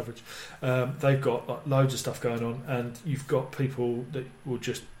 Obviously the coverage. They've got like loads of stuff going on, and you've got people that will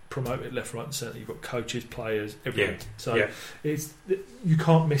just promote it left, right, and centre. You've got coaches, players, everything. So it's, you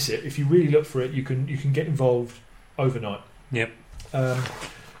can't miss it. If you really look for it, you can get involved overnight. Yep.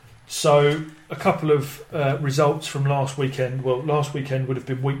 So a couple of results from last weekend. Well, last weekend would have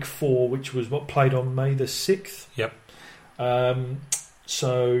been week 4, which was what played on May the 6th. Yep.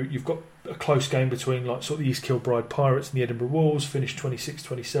 So you've got a close game between like sort of the East Kilbride Pirates and the Edinburgh Wolves, finished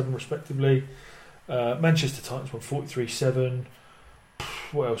 26-27 respectively. Manchester Titans won 43-7.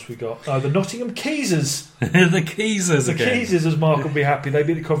 What else we got? The Nottingham Keezers. The Keezers the again. Keezers, as Mark will be happy. They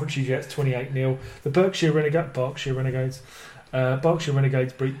beat the Coventry Jets 28-0. The Berkshire Renegades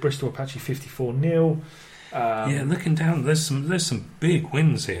beat Bristol Apache 54-0. Looking down, there's some big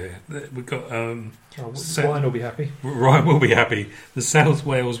wins here. We've got Ryan will be happy. Ryan will be happy. The South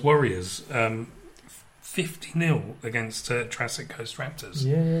Wales Warriors 50-0 against Triassic Coast Raptors.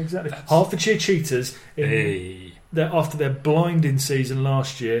 Yeah, exactly. Hertfordshire Cheetahs after their blinding season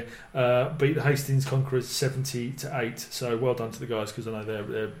last year, beat the Hastings Conquerors 70-8. So well done to the guys, because I know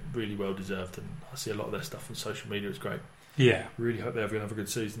they're really well deserved, and I see a lot of their stuff on social media. It's great. Yeah, really hope they're going to have a good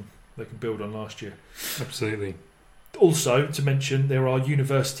season. They can build on last year. Absolutely. Also, to mention, there are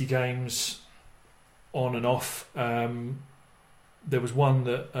university games on and off. There was one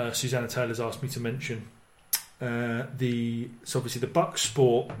that Susanna Taylor's asked me to mention. So obviously the Bucks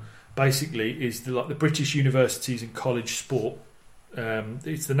Sport basically is the British universities and college sport.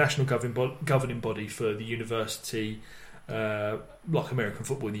 It's the national governing body for the university, like American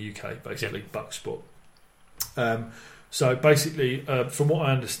football in the UK, basically. Bucks Sport. So basically, from what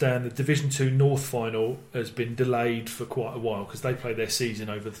I understand, the Division 2 North final has been delayed for quite a while, because they play their season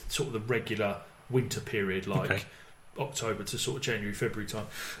over sort of the regular winter period, like October to sort of January, February time.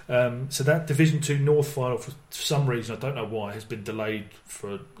 So that Division 2 North final, for some reason, I don't know why, has been delayed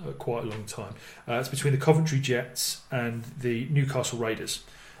for quite a long time. It's between the Coventry Jets and the Newcastle Raiders.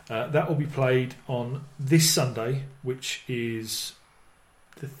 That will be played on this Sunday, which is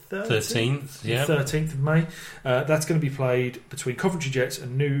the 13th, yeah. 13th of May. That's going to be played between Coventry Jets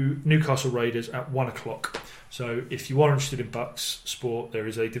and Newcastle Raiders at 1 o'clock. So if you are interested in Bucks Sport, there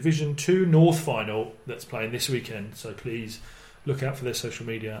is a Division 2 North final that's playing this weekend. So please look out for their social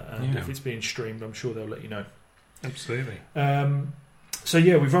media, and if it's being streamed, I'm sure they'll let you know. Absolutely. So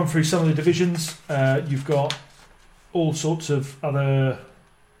we've run through some of the divisions. You've got all sorts of other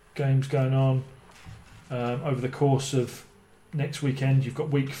games going on over the course of next weekend. You've got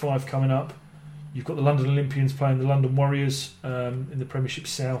week 5 coming up. You've got the London Olympians playing the London Warriors in the Premiership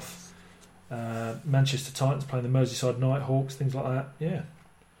South. Manchester Titans playing the Merseyside Nighthawks, things like that. Yeah,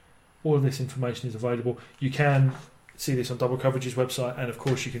 all of this information is available. You can see this on Double Coverage's website, and of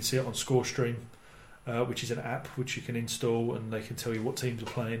course you can see it on ScoreStream, which is an app which you can install, and they can tell you what teams are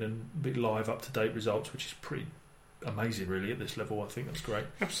playing and be live up-to-date results, which is pretty amazing really at this level. I think that's great.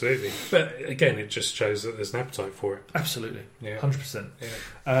 Absolutely. But again, it just shows that there's an appetite for it. Absolutely. Yeah. 100%.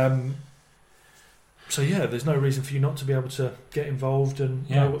 Yeah. So there's no reason for you not to be able to get involved and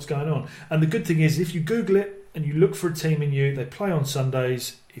know what's going on. And the good thing is, if you Google it and you look for a team in you, they play on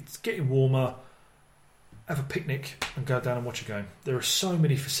Sundays, it's getting warmer, have a picnic and go down and watch a game. There are so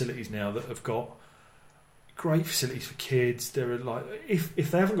many facilities now that have got great facilities for kids. There are like, if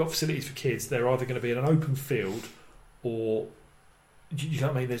they haven't got facilities for kids, they're either going to be in an open field, or you know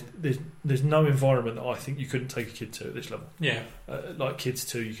what I mean. There's no environment that I think you couldn't take a kid to at this level. Yeah, like kids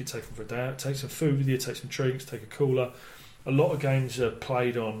too. You could take them for a day out, take some food with you, take some drinks, take a cooler. A lot of games are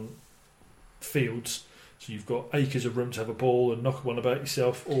played on fields. So you've got acres of room to have a ball and knock one about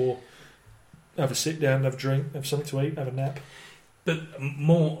yourself, or have a sit down, have a drink, have something to eat, have a nap. But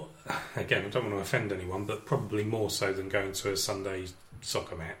more, again, I don't want to offend anyone, but probably more so than going to a Sunday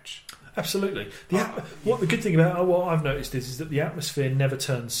soccer match. Absolutely. What the good thing about what I've noticed is that the atmosphere never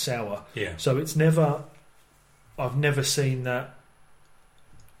turns sour. Yeah. So I've never seen that.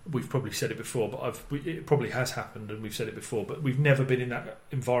 We've probably said it before, but it probably has happened, and we've said it before. But we've never been in that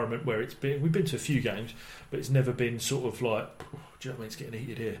environment where we've been to a few games, but it's never been sort of like, do you know what I mean? It's getting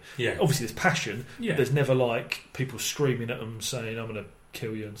heated here. Yeah. Obviously, there's passion. Yeah. There's never like people screaming at them saying, "I'm going to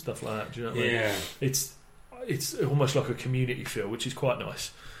kill you" and stuff like that. Do you know what I mean? Yeah. It's almost like a community feel, which is quite nice,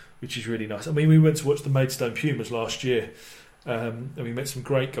 which is really nice. I mean, we went to watch the Maidstone Pumas last year, and we met some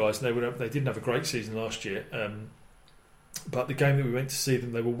great guys. And they didn't have a great season last year. But the game that we went to see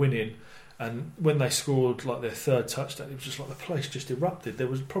them, they were winning, and when they scored like their third touchdown, it was just like the place just erupted. There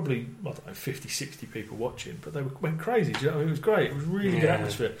was probably, I don't know, 50, 60 people watching, but they went crazy. Do you know what I mean? It was great. It was really good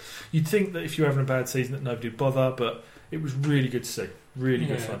atmosphere. You'd think that if you're having a bad season that nobody would bother, but it was really good to see. Really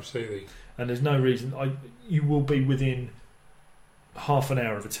good fun. Absolutely. And there's no reason you will be within half an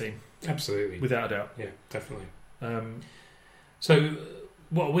hour of a team. Absolutely. Without a doubt. Yeah, definitely. So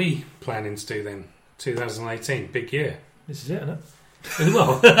what are we planning to do then? 2018, big year. This is it, isn't it?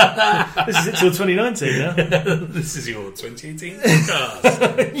 Well, this is it till 2019 now. This is your 2018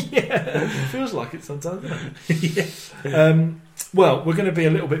 podcast. Yeah, it feels like it sometimes, doesn't it? Yeah. Well, we're going to be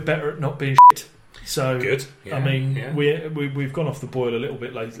a little bit better at not being shit. So good. Yeah, I mean, we've gone off the boil a little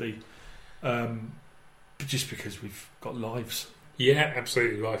bit lately, just because we've got lives. Yeah,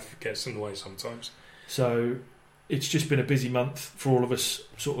 absolutely. Life gets in the way sometimes. So it's just been a busy month for all of us,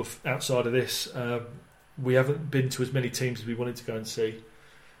 sort of outside of this. We haven't been to as many teams as we wanted to go and see,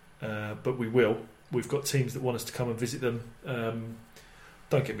 but we will. We've got teams that want us to come and visit them.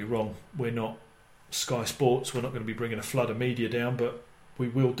 Don't get me wrong, we're not Sky Sports. We're not going to be bringing a flood of media down, but we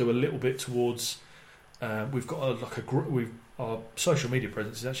will do a little bit towards. We've got our social media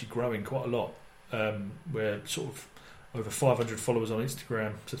presence is actually growing quite a lot. We're sort of over 500 followers on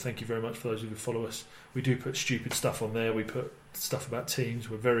Instagram, so thank you very much for those who follow us. We do put stupid stuff on there. We put stuff about teams.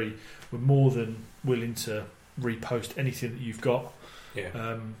 We're more than willing to repost anything that you've got.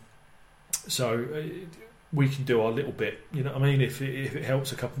 Yeah. So we can do our little bit. You know what I mean? If it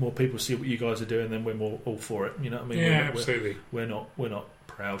helps a couple more people see what you guys are doing, then we're more all for it. You know what I mean? Yeah, absolutely. We're not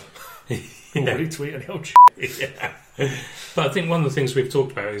proud. We'll retweet any old shit. Yeah. But I think one of the things we've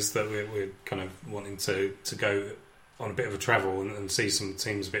talked about is that we're kind of wanting to go on a bit of a travel and see some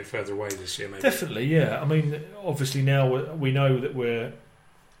teams a bit further away this year, maybe. Definitely, yeah. I mean, obviously now we know that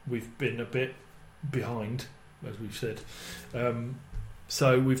we've been a bit behind, as we've said.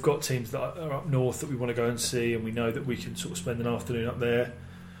 So we've got teams that are up north that we want to go and see, and we know that we can sort of spend an afternoon up there,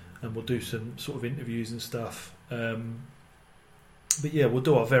 and we'll do some sort of interviews and stuff. But yeah, we'll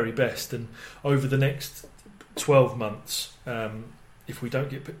do our very best, and over the next 12 months, if we don't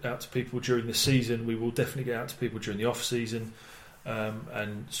get out to people during the season, we will definitely get out to people during the off season,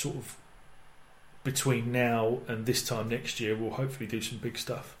 and sort of between now and this time next year, we'll hopefully do some big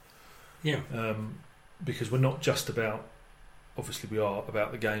stuff. Yeah. Because we're not just about, obviously we are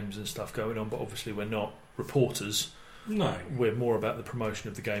about the games and stuff going on, but obviously we're not reporters. No. We're more about the promotion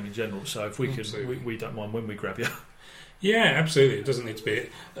of the game in general. So if we Absolutely. can, we don't mind when we grab you. Yeah, absolutely. It doesn't need to be.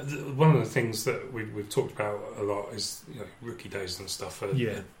 One of the things that we've talked about a lot is rookie days and stuff are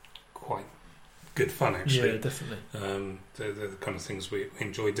quite good fun, actually. Yeah, definitely. They're the kind of things we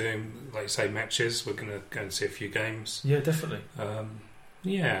enjoy doing. Like you say, matches. We're going to go and see a few games. Yeah, definitely.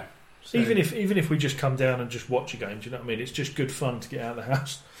 Yeah. So. Even if we just come down and just watch a game, do you know what I mean? It's just good fun to get out of the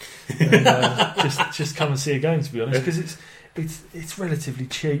house and just come and see a game. To be honest, because it's relatively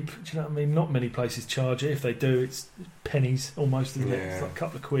cheap. Do you know what I mean? Not many places charge it. If they do, it's pennies almost, isn't it? It's like a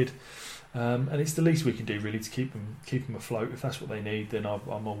couple of quid, and it's the least we can do really to keep them afloat. If that's what they need, then I'm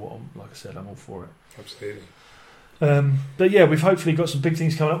all, like I said, I'm all for it. Absolutely. But yeah, we've hopefully got some big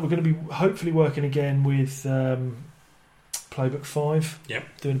things coming up. We're going to be hopefully working again with Playbook 5.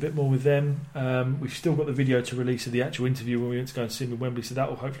 Yep. Doing a bit more with them. We've still got the video to release of the actual interview when we went to go and see them in Wembley, so that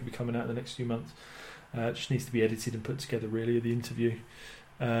will hopefully be coming out in the next few months. It just needs to be edited and put together, really, the interview.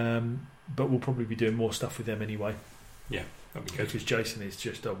 But we'll probably be doing more stuff with them anyway. Yeah, that'd be good. Because Jason is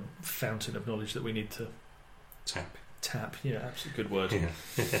just a fountain of knowledge that we need to tap. Yeah, absolutely good word.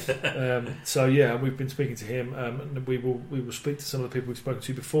 Yeah. So yeah, we've been speaking to him, and we will speak to some of the people we've spoken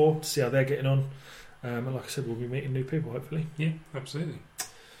to before to see how they're getting on. And like I said, we'll be meeting new people, hopefully. Yeah, absolutely.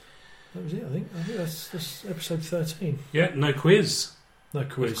 That was it, I think. That's episode 13. Yeah, no quiz. No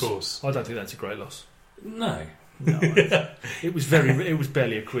quiz. Of course. I don't think that's a great loss. No, No, it was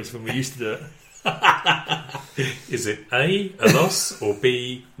barely a quiz when we used to do it. Is it A loss, or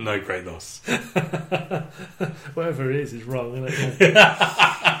B, no great loss? Whatever it is wrong, isn't it?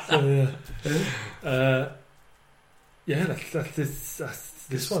 Yeah. That's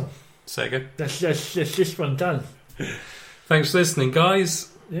this one. Say again. That's this one done. Thanks for listening, guys.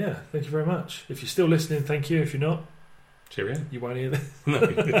 Yeah, thank you very much. If you're still listening, thank you. If you're not, cheerio. You won't hear this. No.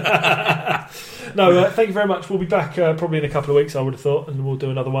 No, thank you very much. We'll be back probably in a couple of weeks, I would have thought, and we'll do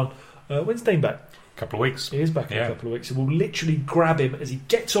another one. When's Dean back? A couple of weeks. He is back in a couple of weeks. So we'll literally grab him as he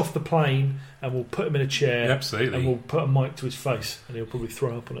gets off the plane and we'll put him in a chair. Yeah, absolutely. And we'll put a mic to his face and he'll probably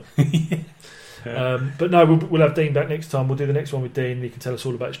throw up on it. But no, we'll have Dean back next time. We'll do the next one with Dean. He can tell us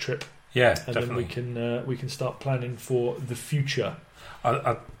all about his trip. Yeah, and definitely. then we can start planning for the future.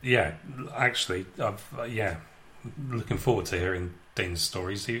 Looking forward to hearing Dean's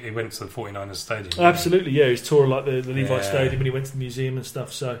stories. He went to the 49ers stadium. Absolutely, yeah. He's toured like the Levi Stadium and he went to the museum and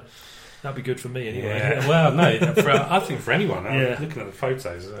stuff, so that'd be good for me anyway. Yeah. Well, no, I think for anyone. Looking at the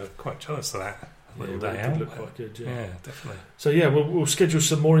photos, quite jealous of that. It look quite good, yeah, definitely. So we'll schedule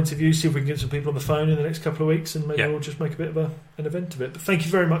some more interviews, see if we can get some people on the phone in the next couple of weeks, and maybe we'll just make a bit of an event of it. But thank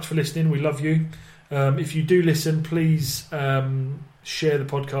you very much for listening. We love you. If you do listen, please share the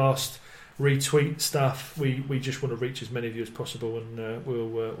podcast, retweet stuff. We just want to reach as many of you as possible, and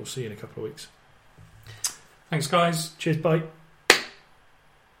we'll see you in a couple of weeks. Thanks, guys. Cheers. Bye.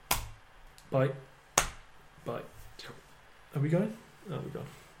 Bye. Are we going? Oh, we're gone.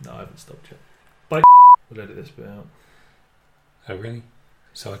 No, I haven't stopped yet. Bye. We'll edit this bit out. Oh, really?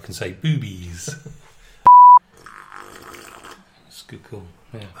 So I can say boobies. It's good, cool.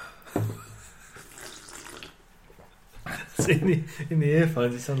 Yeah. In the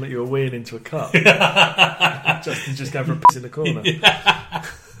earphones, it sounded like you were weeing into a cup. Justin's just going for a piss in the corner.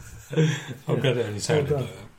 I'm glad it only sounded like that.